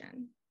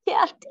situation.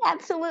 Yeah,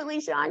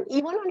 absolutely, Sean.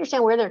 You want to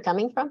understand where they're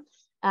coming from,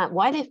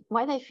 why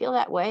they feel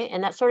that way,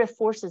 and that sort of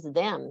forces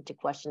them to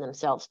question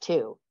themselves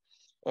too.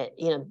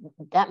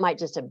 That might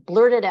just have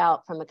blurted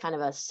out from a kind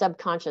of a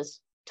subconscious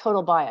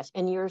total bias,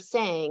 and you're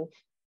saying,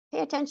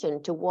 pay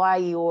attention to why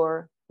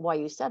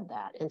you said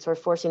that, and sort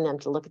of forcing them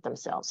to look at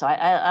themselves. So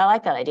I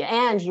like that idea,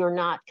 and you're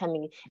not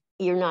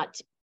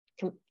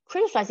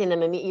criticizing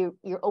them, and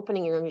you're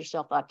opening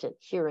yourself up to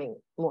hearing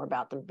more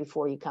about them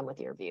before you come with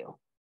your view.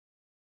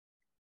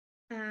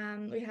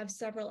 We have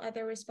several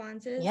other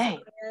responses. Yay.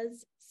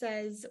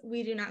 Says,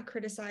 we do not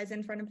criticize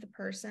in front of the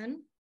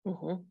person.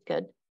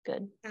 Good.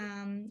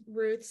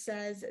 Ruth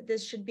says,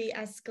 this should be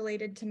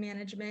escalated to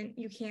management.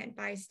 You can't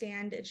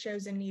bystand. It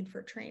shows a need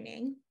for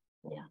training.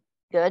 Yeah,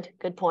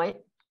 good point.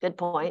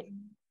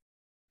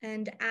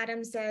 And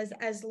Adam says,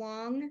 as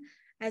long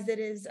as it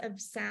is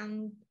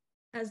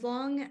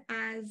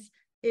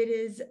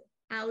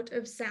out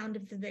of sound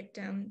of the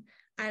victim,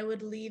 I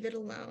would leave it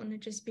alone.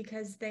 Just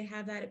because they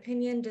have that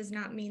opinion does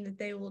not mean that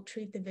they will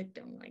treat the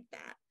victim like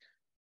that.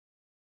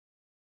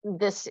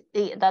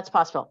 That's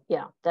possible.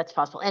 Yeah, that's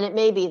possible. And it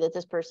may be that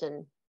this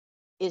person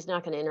is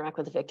not going to interact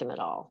with the victim at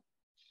all,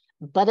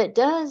 but it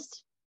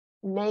does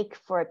make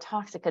for a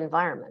toxic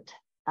environment.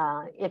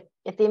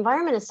 If the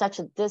environment is such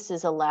that this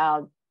is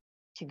allowed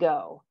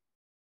to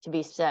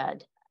be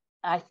said,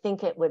 I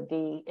think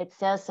it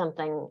says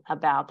something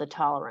about the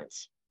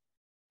tolerance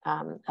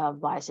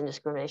of bias and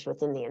discrimination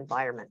within the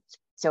environment.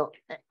 So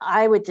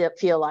I would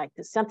feel like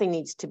something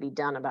needs to be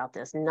done about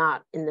this,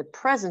 not in the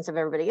presence of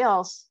everybody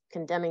else.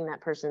 Condemning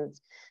that person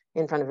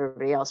in front of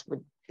everybody else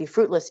would be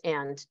fruitless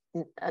and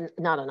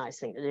not a nice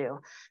thing to do.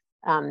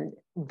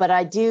 But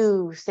I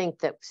do think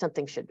that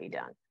something should be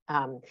done.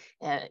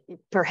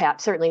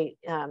 Perhaps, certainly,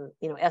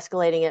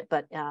 escalating it,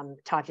 but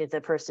talking to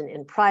the person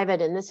in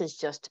private. And this is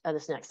just,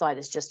 this next slide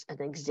is just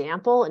an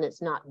example, and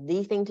it's not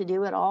the thing to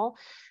do at all.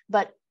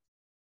 But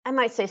I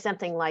might say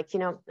something like,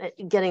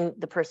 getting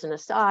the person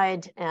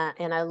aside,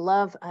 and I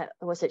love,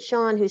 was it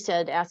Sean who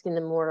said asking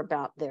them more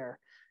about their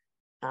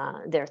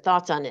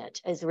thoughts on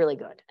it is really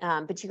good.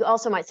 But you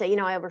also might say,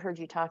 I overheard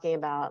you talking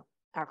about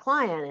our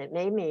client. It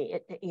made me,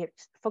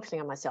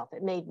 focusing on myself,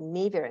 it made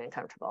me very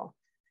uncomfortable.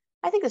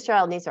 I think this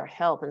child needs our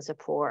help and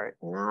support,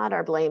 not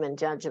our blame and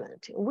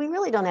judgment. We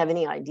really don't have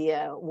any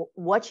idea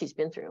what she's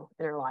been through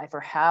in her life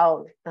or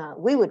how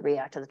we would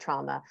react to the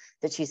trauma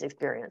that she's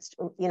experienced.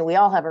 We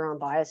all have our own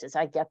biases.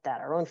 I get that,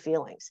 our own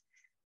feelings,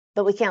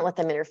 but we can't let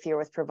them interfere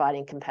with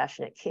providing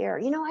compassionate care.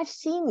 I've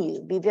seen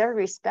you be very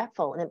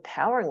respectful and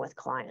empowering with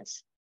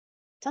clients.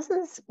 Doesn't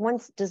this one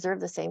deserve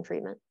the same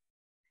treatment?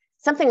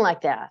 Something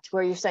like that,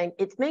 where you're saying,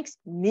 it makes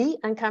me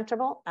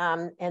uncomfortable,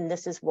 and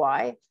this is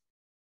why.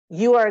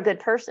 You are a good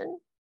person.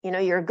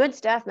 You're a good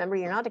staff member.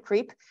 You're not a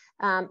creep.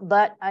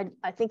 But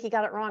I think you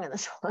got it wrong in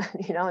this one.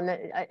 And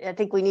I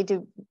think we need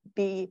to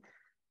be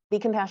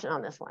compassionate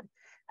on this one.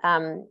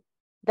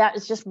 That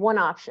is just one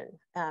option.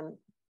 And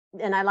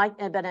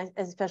but I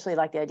especially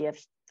like the idea of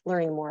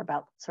learning more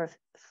about sort of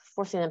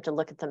forcing them to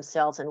look at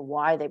themselves and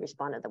why they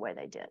responded the way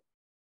they did.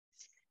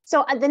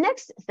 So the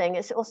next thing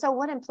is, so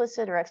what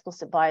implicit or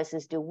explicit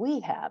biases do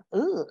we have?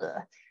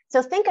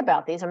 So think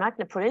about these. I'm not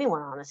going to put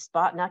anyone on the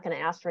spot, not going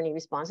to ask for any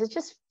responses.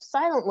 Just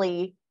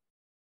silently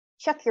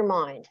check your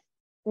mind.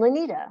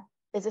 Lanita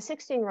is a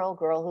 16-year-old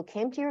girl who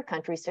came to your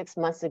country 6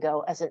 months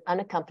ago as an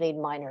unaccompanied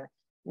minor.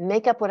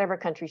 Make up whatever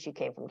country she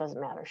came from, doesn't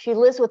matter. She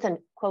lives with an,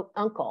 quote,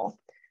 uncle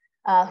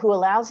who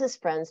allows his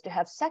friends to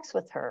have sex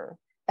with her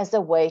as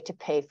a way to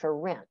pay for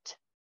rent.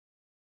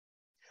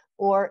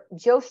 Or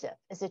Joseph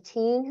is a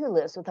teen who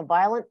lives with a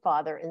violent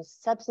father and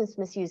substance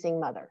misusing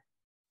mother.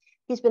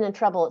 He's been in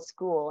trouble at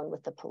school and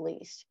with the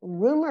police.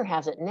 Rumor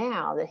has it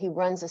now that he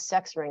runs a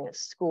sex ring at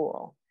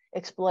school,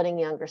 exploiting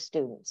younger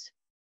students.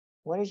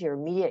 What is your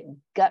immediate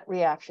gut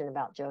reaction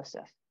about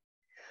Joseph?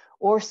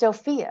 Or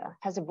Sophia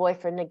has a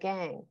boyfriend in a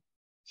gang.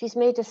 She's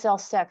made to sell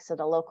sex at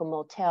a local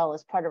motel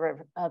as part of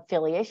her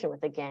affiliation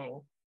with the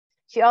gang.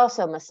 She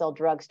also must sell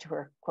drugs to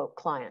her, quote,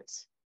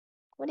 clients.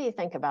 What do you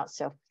think about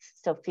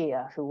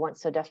Sophia, who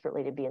wants so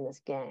desperately to be in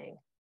this gang?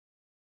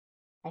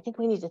 I think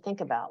we need to think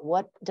about,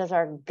 what does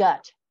our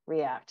gut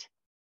react,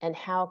 and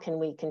how can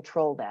we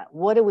control that?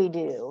 What do we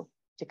do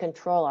to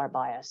control our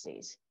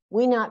biases?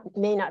 We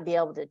may not be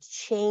able to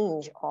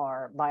change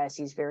our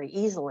biases very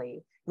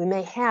easily, We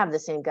may have the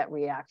same gut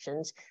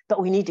reactions,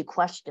 but we need to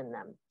question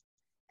them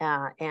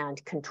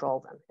and control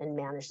them and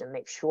manage them,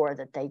 make sure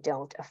that they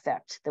don't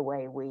affect the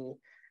way we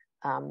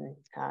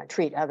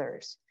treat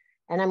others.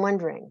 And I'm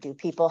wondering, do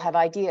people have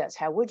ideas?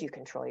 How would you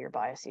control your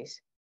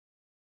biases?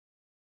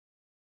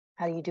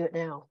 How do you do it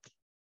now?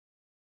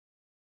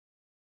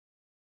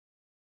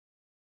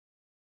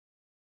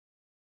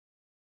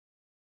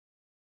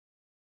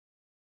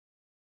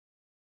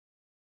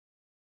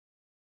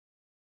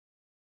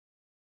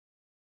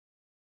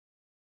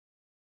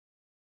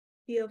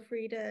 Feel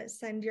free to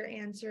send your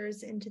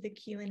answers into the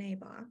Q&A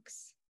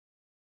box.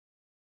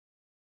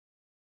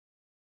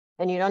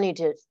 And you don't need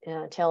to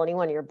tell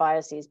anyone your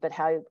biases, but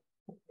how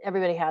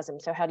everybody has them.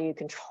 So how do you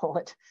control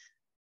it?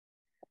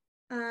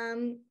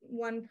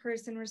 One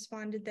person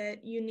responded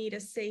that you need a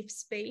safe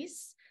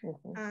space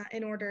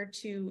in order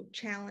to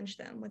challenge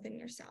them within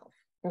yourself.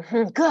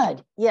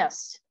 Good.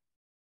 Yes.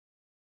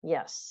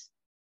 Yes.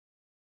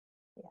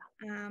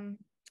 Yeah.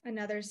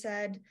 Another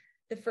said,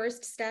 the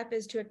first step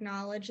is to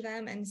acknowledge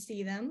them and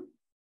see them.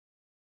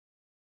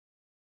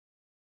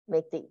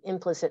 Make the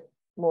implicit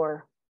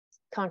more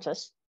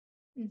conscious.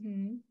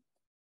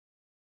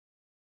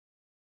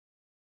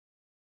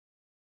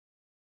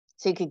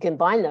 So you could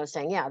combine those,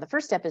 saying, yeah, the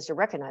first step is to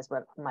recognize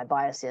what my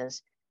bias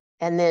is,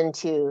 and then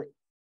to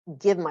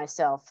give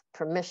myself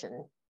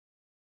permission.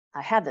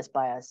 I have this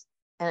bias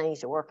and I need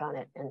to work on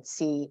it and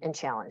see and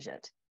challenge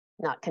it.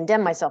 Not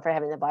condemn myself for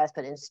having the bias,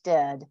 but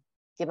instead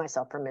give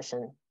myself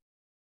permission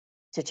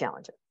to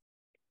challenge it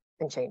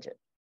and change it.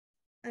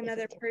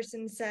 Another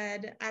person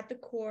said, at the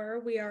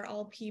core, we are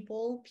all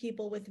people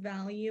with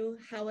value.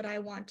 How would I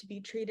want to be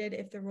treated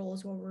if the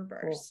roles were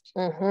reversed?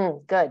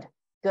 Good.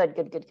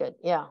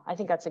 Yeah, I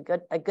think that's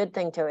a good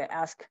thing to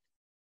ask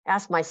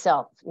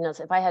myself. You know,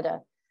 so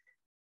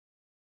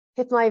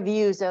if my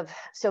views of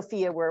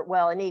Sophia were,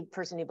 well, any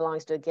person who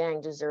belongs to a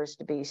gang deserves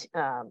to be,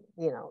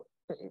 you know,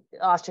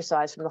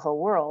 ostracized from the whole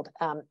world.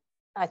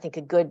 I think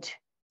a good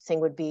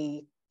thing would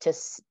be to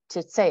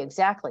say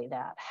exactly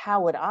that.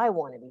 How would I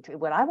want to be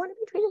treated? Would I want to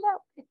be treated that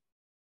way?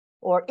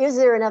 Or is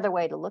there another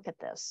way to look at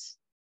this?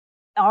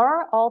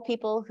 Are all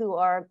people who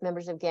are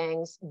members of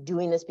gangs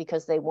doing this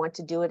because they want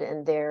to do it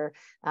and they're,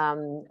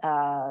 you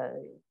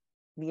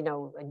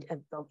know,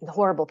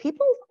 horrible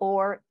people?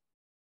 Or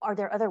are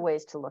there other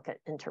ways to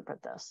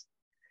interpret this?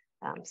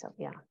 So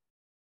yeah,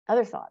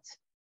 other thoughts?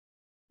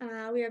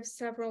 We have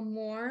several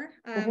more.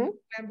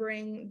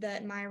 Remembering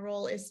that my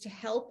role is to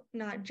help,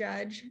 not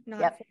judge,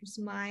 not force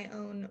my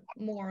own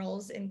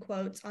morals, in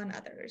quotes, on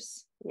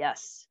others.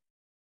 Yes.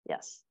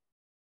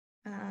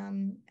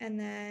 And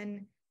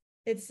then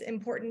it's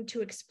important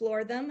to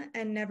explore them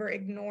and never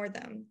ignore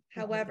them.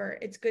 However,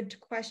 it's good to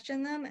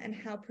question them and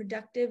how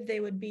productive they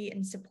would be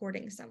in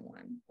supporting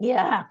someone.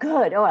 Yeah,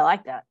 good. Oh, I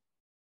like that.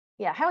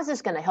 Yeah, how is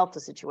this going to help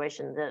the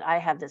situation that I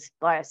have this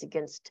bias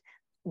against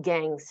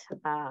gangs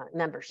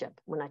membership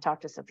when I talk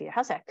to Sophia?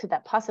 Could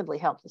that possibly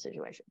help the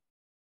situation?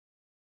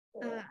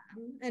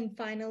 And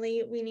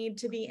finally, we need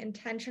to be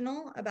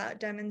intentional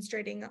about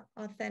demonstrating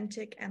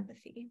authentic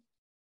empathy.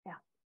 Yeah.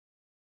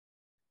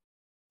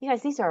 You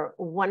guys, these are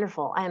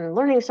wonderful. I'm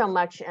learning so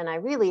much and I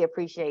really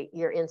appreciate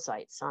your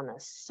insights on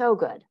this. So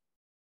good.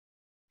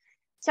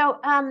 So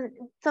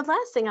the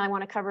last thing I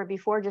want to cover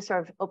before just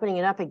sort of opening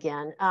it up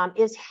again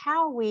is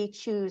how we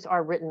choose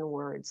our written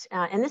words.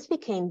 And this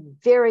became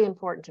very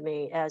important to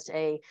me as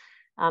a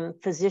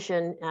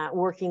physician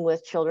working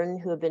with children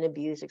who have been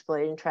abused,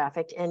 exploited, and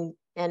trafficked, and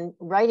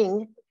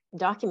writing,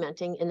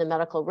 documenting in the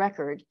medical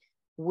record,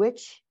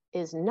 which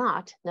is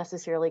not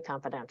necessarily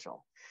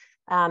confidential.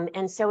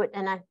 And so it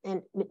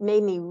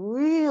made me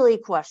really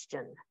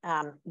question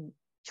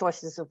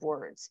choices of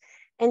words.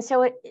 And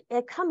so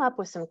it come up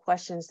with some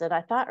questions that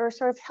I thought are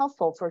sort of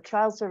helpful for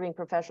child serving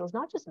professionals,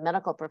 not just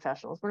medical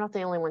professionals. We're not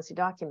the only ones who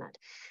document,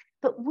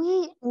 but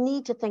we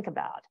need to think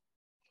about,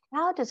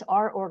 how does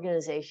our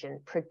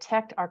organization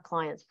protect our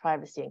clients'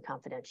 privacy and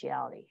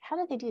confidentiality? How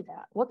do they do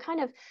that? What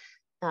kind of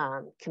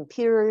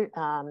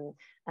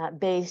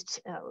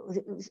computer-based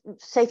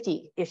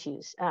safety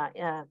issues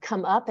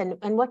come up,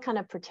 and what kind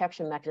of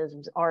protection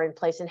mechanisms are in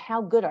place, and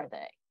how good are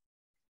they?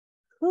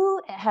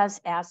 Who has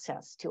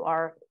access to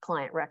our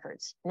client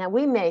records? Now,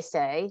 we may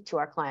say to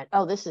our client,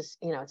 oh, this is,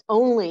 you know, it's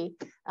only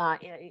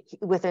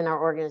within our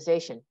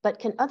organization, but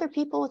can other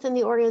people within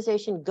the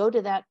organization go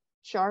to that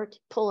chart,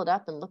 pull it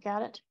up and look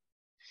at it?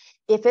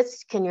 If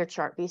it's, can your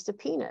chart be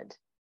subpoenaed?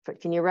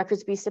 Can your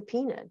records be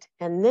subpoenaed?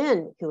 And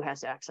then who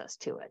has access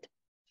to it?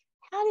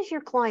 How does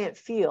your client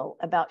feel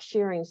about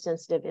sharing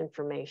sensitive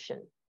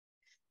information?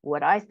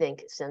 What I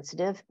think is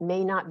sensitive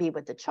may not be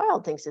what the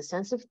child thinks is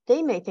sensitive.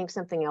 They may think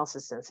something else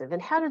is sensitive.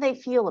 And how do they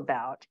feel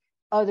about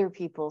other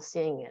people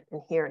seeing it and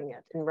hearing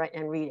it and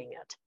reading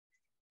it?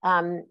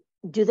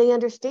 Do they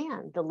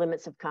understand the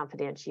limits of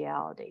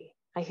confidentiality?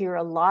 I hear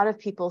a lot of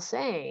people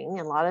saying,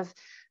 a lot of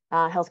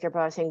healthcare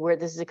providers saying, where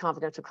this is a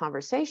confidential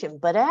conversation,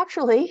 but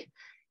actually,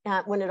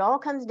 when it all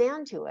comes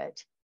down to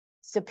it,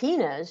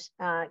 subpoenas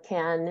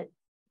can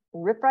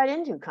rip right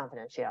into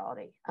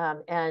confidentiality.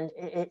 And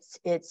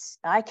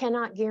I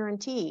cannot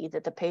guarantee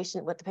that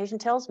what the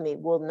patient tells me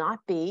will not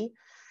be,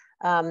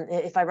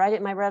 if I write it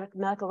in my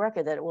medical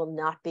record, that it will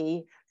not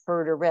be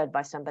heard or read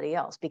by somebody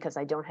else, because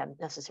I don't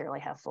necessarily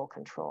have full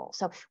control.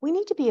 So we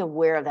need to be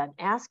aware of that and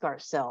ask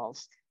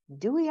ourselves,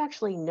 do we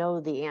actually know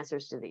the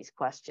answers to these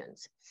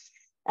questions?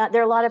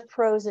 There are a lot of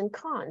pros and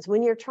cons.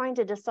 When you're trying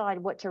to decide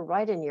what to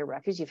write in your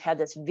records, you've had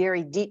this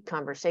very deep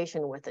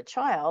conversation with the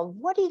child.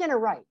 What are you going to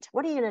write?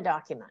 What are you going to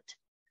document?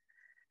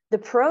 The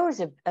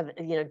pros of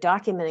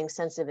documenting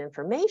sensitive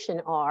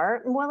information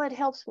are, well, it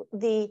helps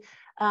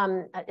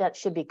that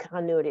should be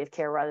continuity of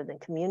care rather than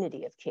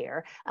community of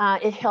care.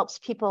 It helps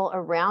people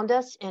around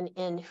us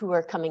and who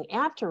are coming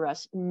after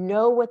us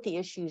know what the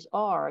issues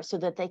are so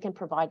that they can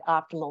provide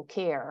optimal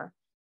care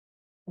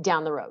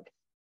down the road.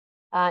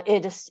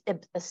 It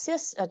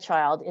assists a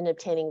child in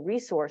obtaining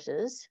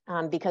resources,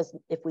 because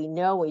if we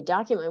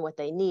document what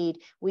they need,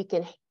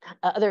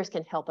 others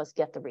can help us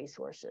get the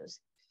resources.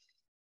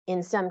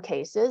 In some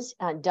cases,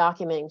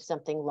 documenting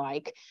something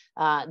like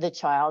the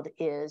child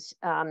is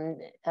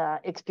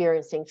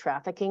experiencing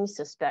trafficking,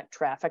 suspect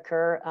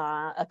trafficker,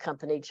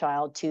 accompanied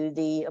child to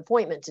the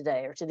appointment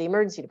today or to the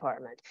emergency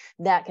department.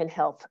 That can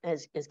help,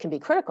 can be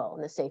critical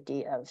in the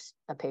safety of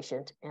a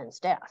patient and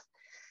staff.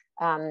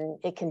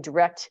 It can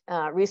direct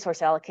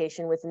resource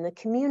allocation within the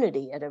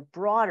community at a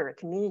broader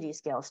community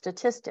scale,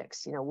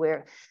 statistics,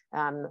 where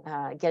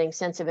getting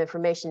sensitive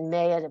information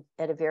may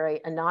at a very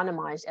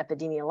anonymized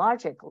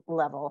epidemiologic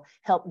level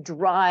help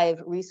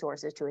drive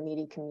resources to a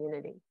needy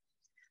community.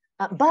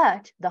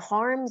 But the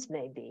harms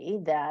may be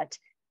that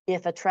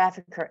if a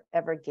trafficker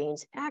ever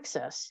gains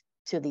access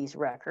to these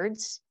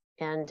records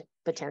and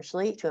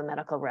potentially to a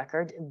medical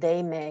record,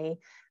 they may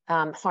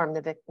harm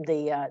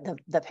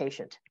the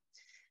patient.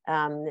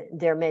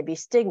 There may be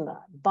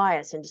stigma,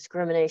 bias, and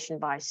discrimination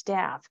by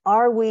staff.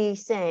 Are we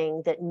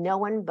saying that no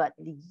one but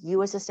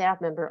you as a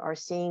staff member are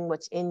seeing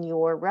what's in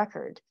your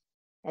record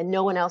and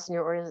no one else in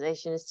your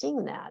organization is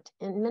seeing that?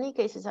 In many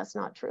cases, that's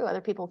not true. Other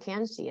people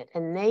can see it,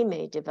 and they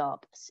may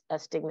develop a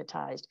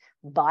stigmatized,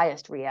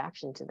 biased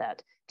reaction to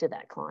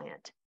that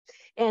client.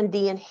 And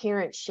the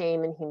inherent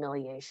shame and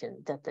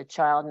humiliation that the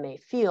child may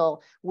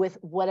feel with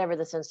whatever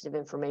the sensitive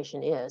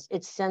information is.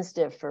 It's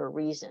sensitive for a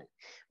reason,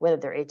 whether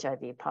they're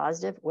HIV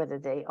positive, whether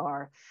they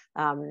are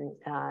of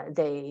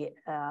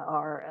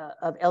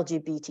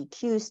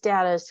LGBTQ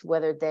status,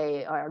 whether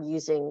they are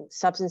using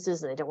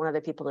substances and they don't want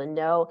other people to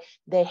know.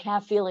 They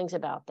have feelings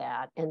about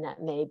that, and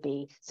that may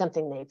be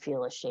something they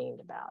feel ashamed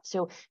about.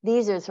 So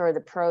these are sort of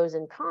the pros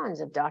and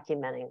cons of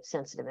documenting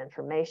sensitive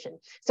information.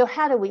 So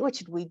what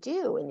should we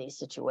do in these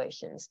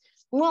situations?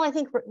 Well, I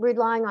think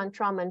relying on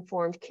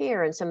trauma-informed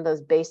care and some of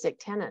those basic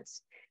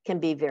tenets can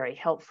be very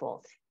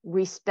helpful.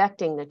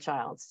 Respecting the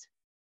child's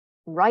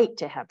right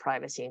to have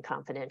privacy and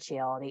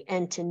confidentiality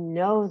and to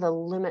know the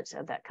limits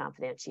of that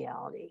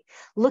confidentiality,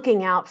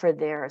 looking out for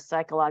their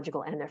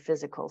psychological and their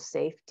physical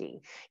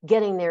safety,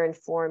 getting their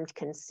informed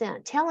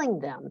consent, telling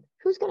them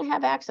who's going to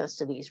have access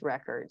to these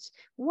records,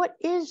 what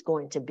is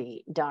going to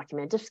be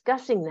documented,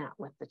 discussing that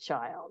with the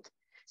child,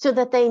 so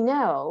that they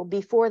know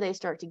before they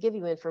start to give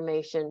you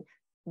information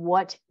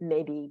what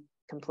may be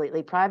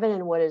completely private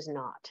and what is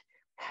not.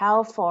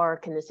 How far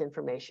can this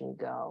information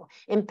go?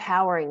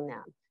 Empowering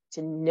them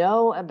to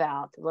know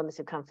about the limits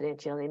of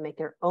confidentiality and make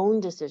their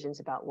own decisions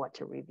about what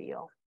to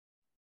reveal.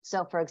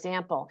 So, for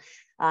example,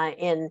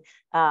 in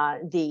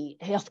the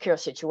healthcare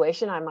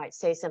situation, I might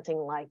say something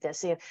like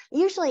this.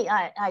 Usually,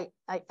 I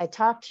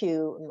talk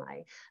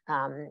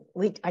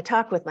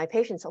with my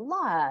patients a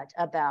lot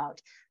about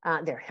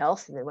their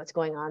health and what's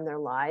going on in their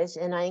lives,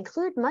 and I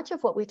include much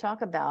of what we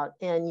talk about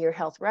in your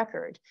health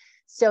record,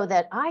 so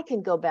that I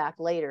can go back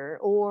later,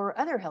 or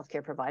other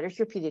healthcare providers,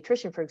 your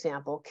pediatrician, for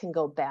example, can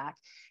go back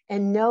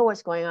and know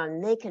what's going on,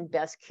 and they can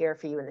best care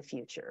for you in the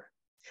future.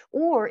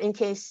 Or in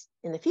case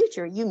in the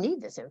future you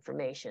need this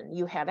information,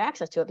 you have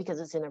access to it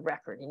because it's in a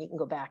record and you can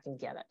go back and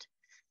get it.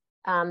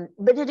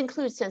 But it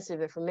includes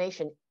sensitive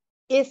information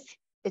if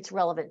it's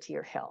relevant to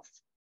your health.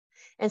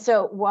 And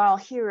so while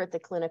here at the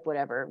clinic,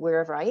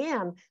 wherever I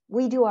am,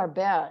 we do our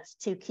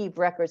best to keep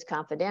records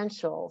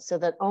confidential so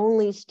that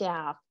only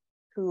staff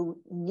who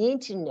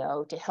need to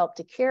know to help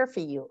to care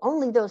for you,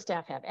 only those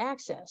staff have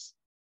access.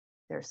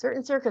 There are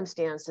certain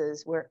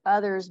circumstances where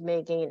others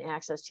may gain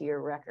access to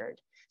your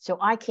record. So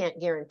I can't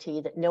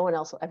guarantee that no one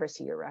else will ever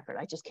see your record.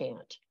 I just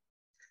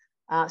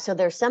can't. So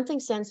there's something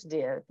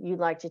sensitive you'd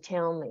like to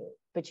tell me,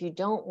 but you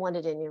don't want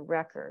it in your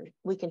record.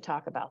 We can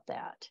talk about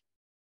that.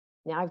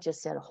 Now I've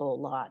just said a whole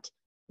lot.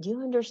 Do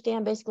you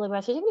understand basically what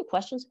I said? Do you have any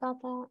questions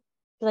about that?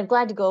 Because I'm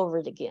glad to go over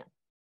it again.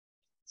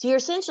 So you're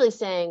essentially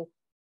saying,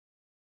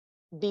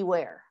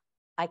 beware.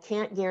 I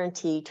can't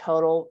guarantee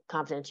total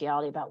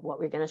confidentiality about what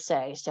we're going to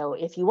say. So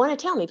if you want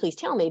to tell me, please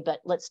tell me,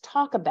 but let's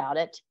talk about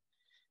it.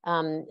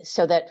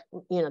 So that,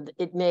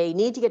 it may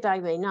need to get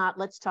done, may not,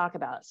 let's talk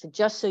about it. So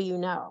just so you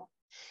know.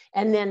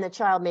 And then the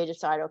child may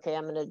decide, okay,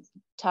 I'm going to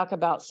talk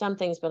about some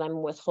things, but I'm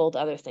going to withhold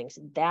other things.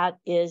 That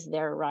is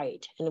their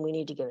right, and we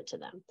need to give it to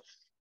them.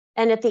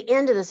 And at the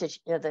end of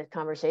the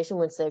conversation,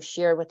 once they've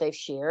shared what they've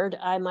shared,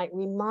 I might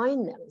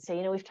remind them and say,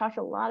 you know, we've talked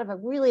a lot of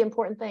really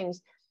important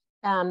things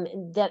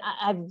that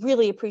I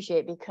really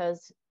appreciate,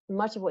 because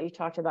much of what you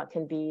talked about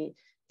can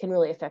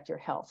really affect your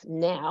health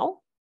now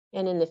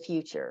and in the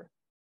future.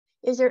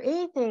 Is there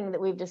anything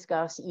that we've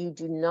discussed that you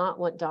do not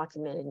want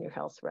documented in your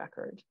health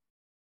record?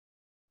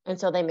 And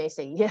so they may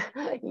say,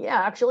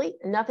 yeah, actually,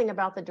 nothing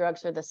about the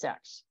drugs or the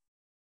sex.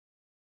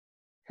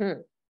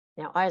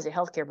 Now, I, as a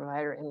healthcare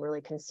provider, am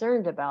really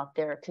concerned about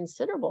their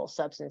considerable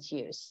substance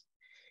use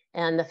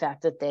and the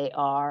fact that they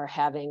are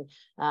having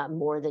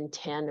more than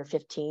 10 or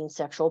 15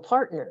 sexual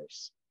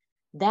partners.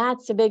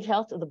 That's a big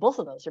health, both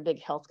of those are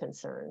big health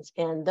concerns.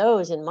 And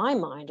those, in my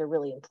mind, are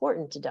really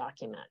important to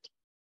document.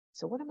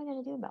 So what am I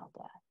going to do about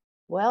that?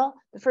 Well,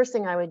 the first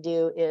thing I would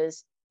do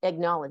is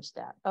acknowledge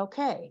that.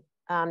 Okay,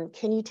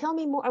 can you tell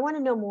me more? I want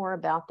to know more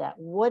about that.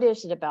 What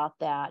is it about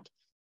that?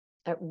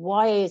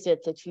 Why is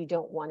it that you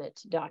don't want it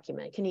to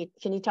document? Can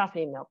you talk to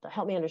me about that?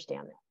 Help me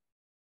understand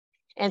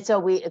that. And so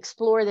we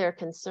explore their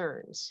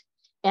concerns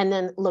and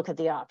then look at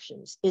the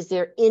options. Is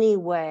there any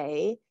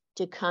way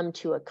to come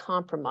to a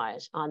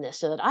compromise on this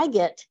so that I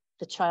get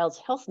the child's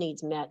health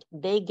needs met,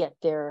 they get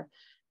their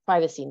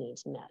privacy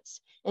needs met?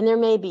 And there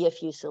may be a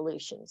few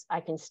solutions. I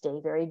can stay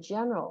very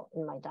general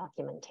in my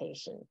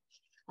documentation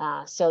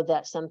so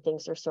that some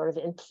things are sort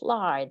of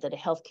implied that a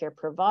healthcare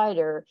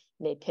provider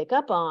may pick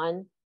up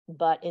on,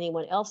 but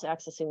anyone else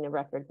accessing the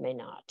record may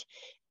not.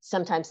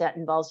 Sometimes that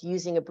involves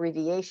using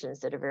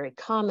abbreviations that are very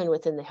common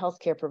within the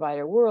healthcare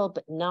provider world,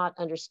 but not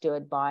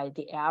understood by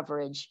the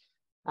average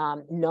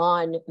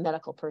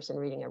non-medical person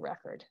reading a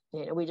record.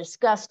 You know, we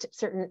discussed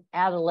certain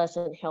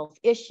adolescent health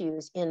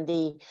issues in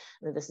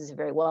this is a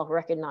very well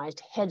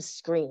recognized head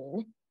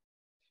screen,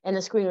 and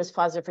the screen was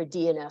positive for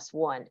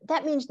DNS1.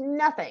 That means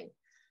nothing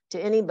to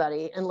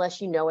anybody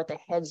unless you know what the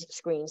head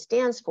screen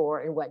stands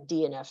for and what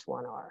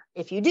DNS1 are.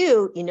 If you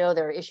do, you know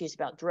there are issues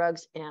about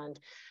drugs and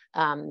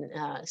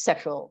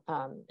sexual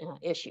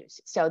issues.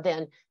 So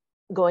then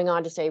going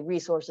on to say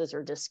resources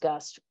are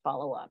discussed,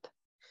 follow up.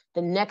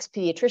 The next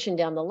pediatrician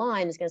down the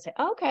line is going to say,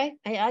 okay,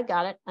 I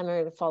got it. I'm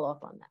going to follow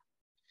up on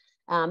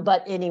that.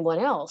 But anyone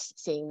else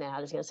seeing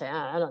that is going to say,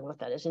 I don't know what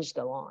that is, and just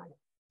go on.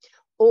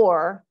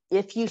 Or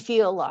if you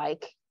feel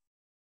like,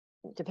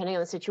 depending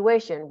on the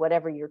situation,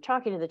 whatever you're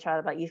talking to the child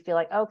about, you feel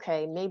like,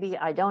 okay, maybe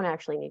I don't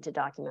actually need to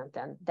document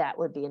them, that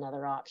would be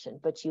another option.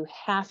 But you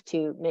have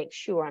to make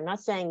sure, I'm not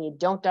saying you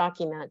don't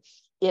document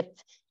if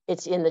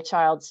it's in the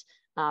child's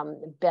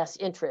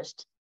best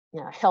interest,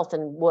 health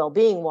and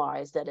well-being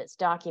wise, that it's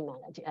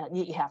documented.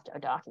 You have to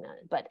document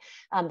it, but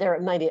there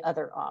might be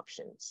other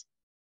options.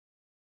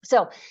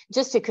 So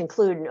just to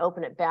conclude and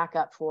open it back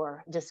up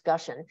for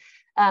discussion,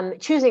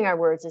 choosing our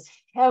words is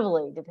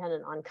heavily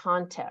dependent on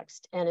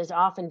context and is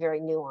often very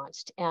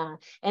nuanced, and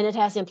it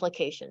has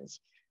implications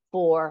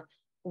for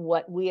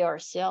what we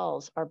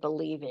ourselves are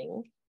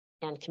believing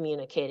and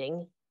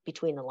communicating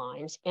between the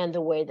lines and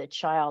the way the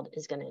child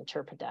is going to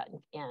interpret that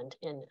and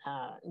in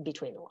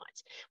between the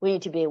lines. We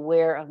need to be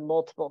aware of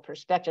multiple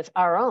perspectives,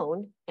 our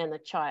own and the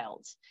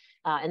child's,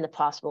 and the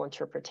possible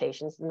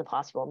interpretations and the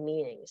possible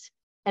meanings.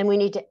 And we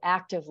need to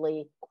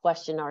actively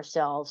question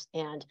ourselves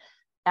and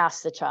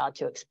ask the child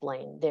to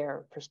explain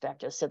their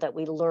perspective so that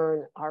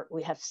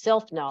we have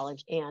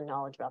self-knowledge and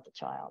knowledge about the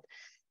child.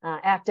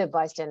 Active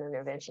bystander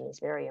intervention is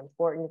very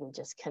important. We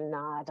just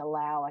cannot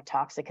allow a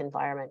toxic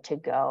environment to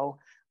go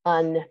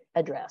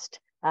unaddressed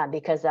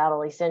because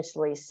that'll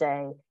essentially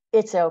say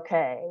it's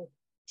okay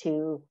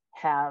to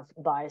have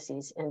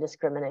biases and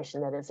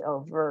discrimination that is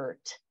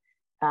overt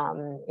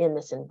in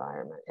this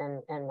environment.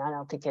 And I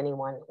don't think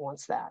anyone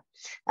wants that.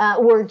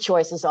 Word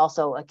choice is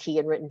also a key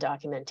in written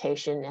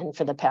documentation. And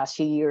for the past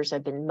few years,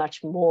 I've been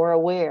much more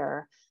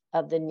aware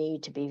of the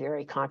need to be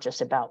very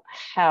conscious about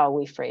how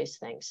we phrase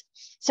things.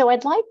 So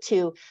I'd like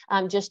to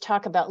just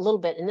talk about a little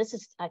bit, and this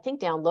is, I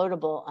think,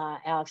 downloadable,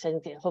 Alex. I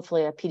think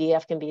hopefully a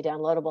PDF can be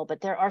downloadable, but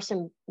there are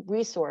some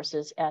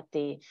resources at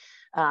the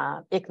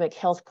ICMEC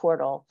Health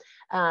Portal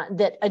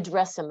that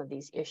address some of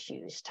these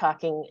issues,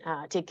 talking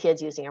to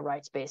kids using a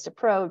rights-based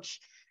approach,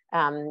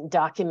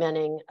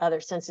 documenting other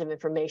sensitive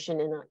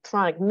information in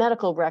electronic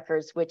medical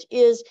records, which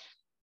is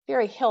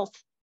very health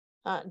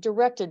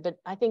directed, but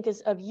I think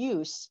is of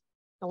use.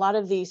 A lot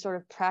of these sort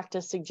of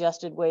practice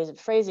suggested ways of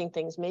phrasing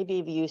things may be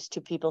of use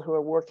to people who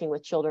are working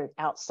with children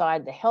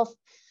outside the health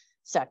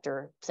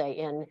sector, say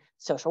in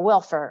social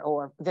welfare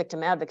or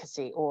victim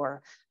advocacy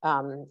or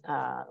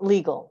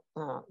legal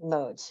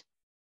modes.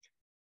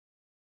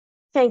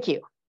 Thank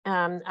you.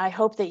 I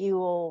hope that you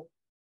will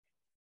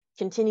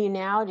continue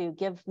now to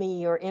give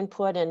me your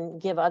input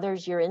and give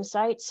others your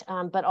insights,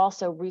 but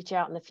also reach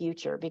out in the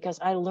future because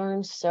I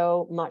learned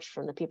so much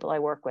from the people I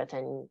work with,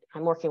 and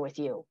I'm working with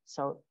you.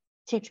 So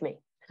teach me.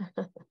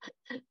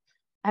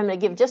 I'm going to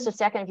give just a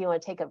second if you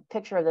want to take a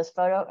picture of this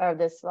photo or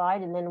this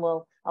slide, and then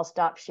I'll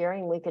stop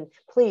sharing. We can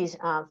please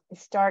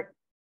start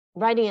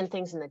writing in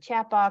things in the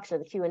chat box or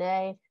the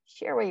Q&A.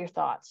 Share with your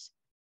thoughts.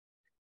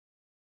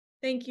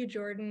 Thank you,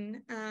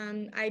 Jordan.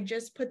 I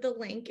just put the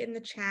link in the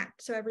chat,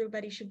 so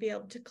everybody should be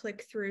able to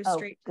click through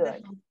straight to the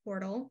health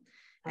portal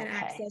and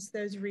access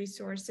those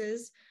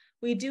resources.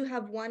 We do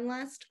have one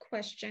last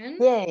question.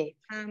 Yay.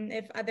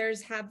 If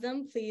others have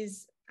them,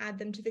 please add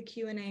them to the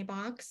Q&A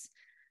box.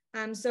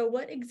 So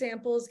what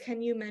examples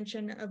can you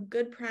mention of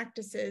good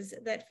practices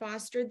that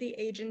fostered the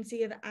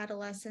agency of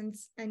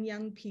adolescents and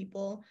young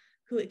people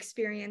who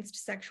experienced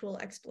sexual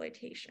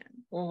exploitation?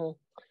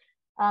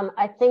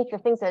 I think the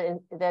things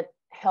that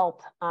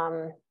help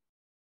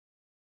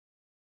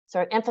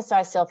sort of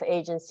emphasize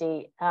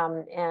self-agency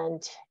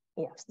and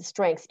the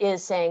strengths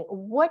is saying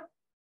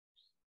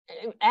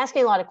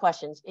asking a lot of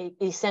questions. It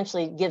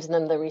essentially gives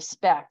them the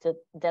respect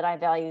that I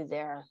value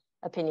their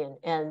opinion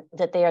and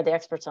that they are the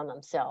experts on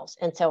themselves.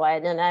 And so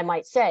I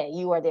might say,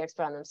 you are the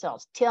expert on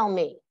themselves. Tell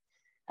me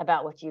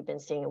about what you've been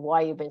seeing and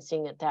why you've been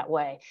seeing it that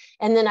way.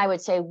 And then I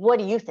would say, what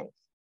do you think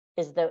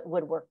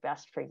would work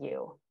best for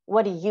you?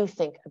 What do you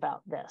think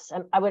about this?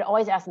 I would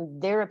always ask them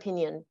their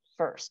opinion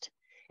first,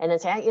 and then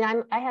say,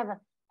 I have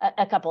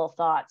a couple of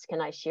thoughts.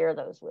 Can I share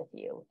those with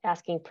you?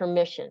 Asking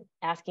permission,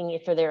 asking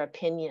for their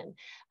opinion,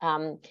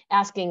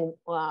 asking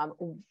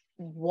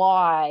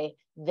why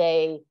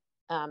they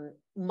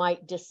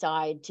might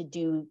decide to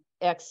do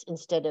X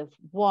instead of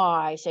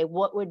Y. Say,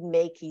 what would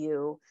make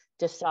you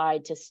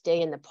decide to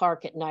stay in the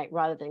park at night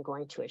rather than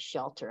going to a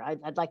shelter?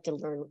 I'd like to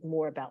learn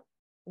more about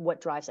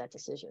what drives that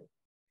decision.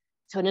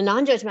 So in a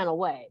non-judgmental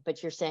way,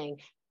 but you're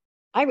saying,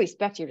 I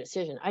respect your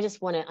decision. I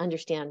just want to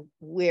understand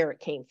where it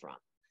came from.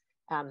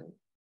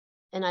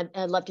 And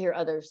I'd love to hear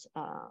others.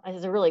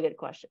 It's a really good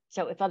question.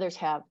 So if others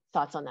have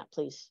thoughts on that,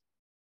 please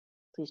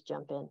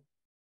jump in.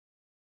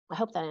 I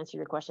hope that answered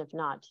your question. If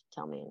not,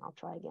 tell me and I'll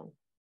try again.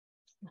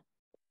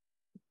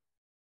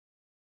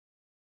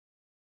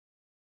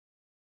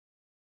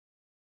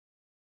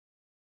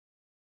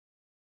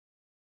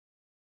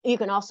 You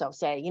can also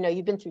say,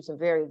 you've been through some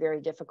very,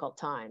 very difficult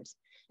times.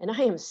 And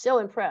I am so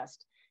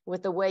impressed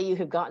with the way you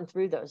have gotten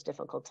through those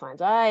difficult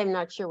times. I am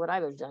not sure what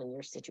I would have done in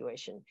your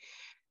situation.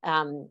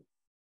 Can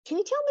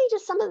you tell me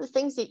just some of the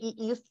things that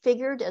you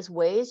figured as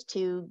ways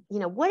to,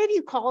 what have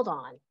you called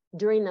on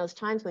during those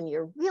times when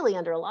you're really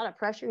under a lot of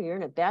pressure, you're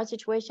in a bad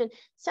situation,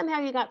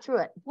 somehow you got through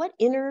it? What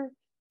inner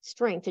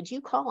strength did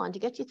you call on to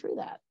get you through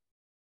that?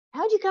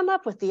 How'd you come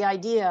up with the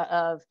idea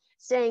of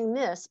saying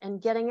this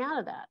and getting out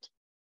of that?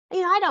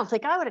 I don't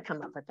think I would have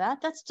come up with that.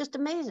 That's just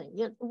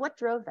amazing. What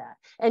drove that?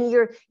 And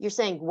you're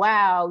saying,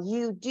 wow,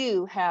 you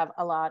do have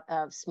a lot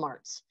of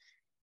smarts.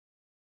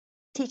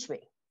 Teach me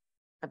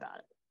about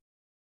it.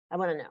 I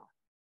want to know.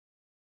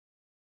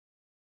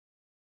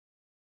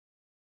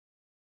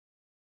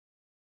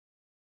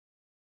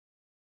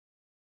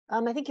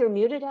 I think you're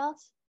muted,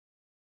 Alice.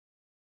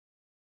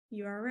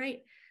 You are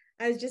right.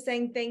 I was just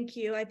saying thank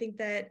you. I think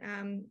that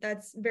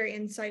that's very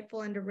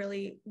insightful and a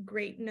really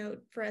great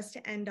note for us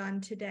to end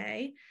on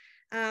today.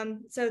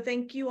 So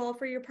thank you all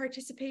for your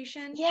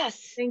participation.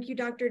 Yes. Thank you,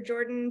 Dr.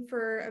 Jordan,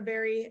 for a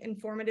very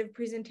informative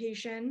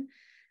presentation.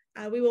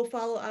 We will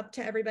follow up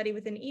to everybody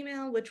with an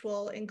email, which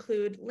will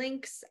include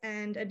links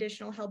and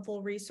additional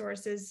helpful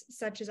resources,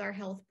 such as our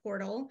health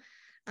portal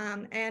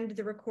and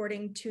the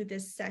recording to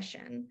this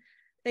session.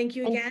 Thank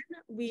you again.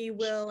 We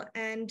will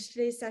end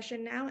today's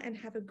session now and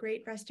have a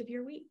great rest of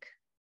your week.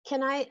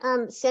 Can I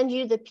send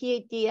you the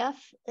PDF,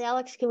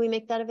 Alex? Can we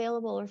make that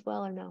available as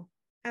well or no?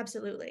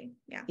 Absolutely.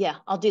 Yeah. Yeah,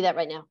 I'll do that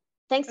right now.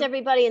 Thanks,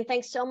 everybody. And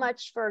thanks so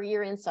much for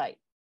your insight.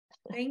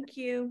 Thank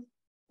you.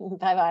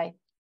 Bye-bye.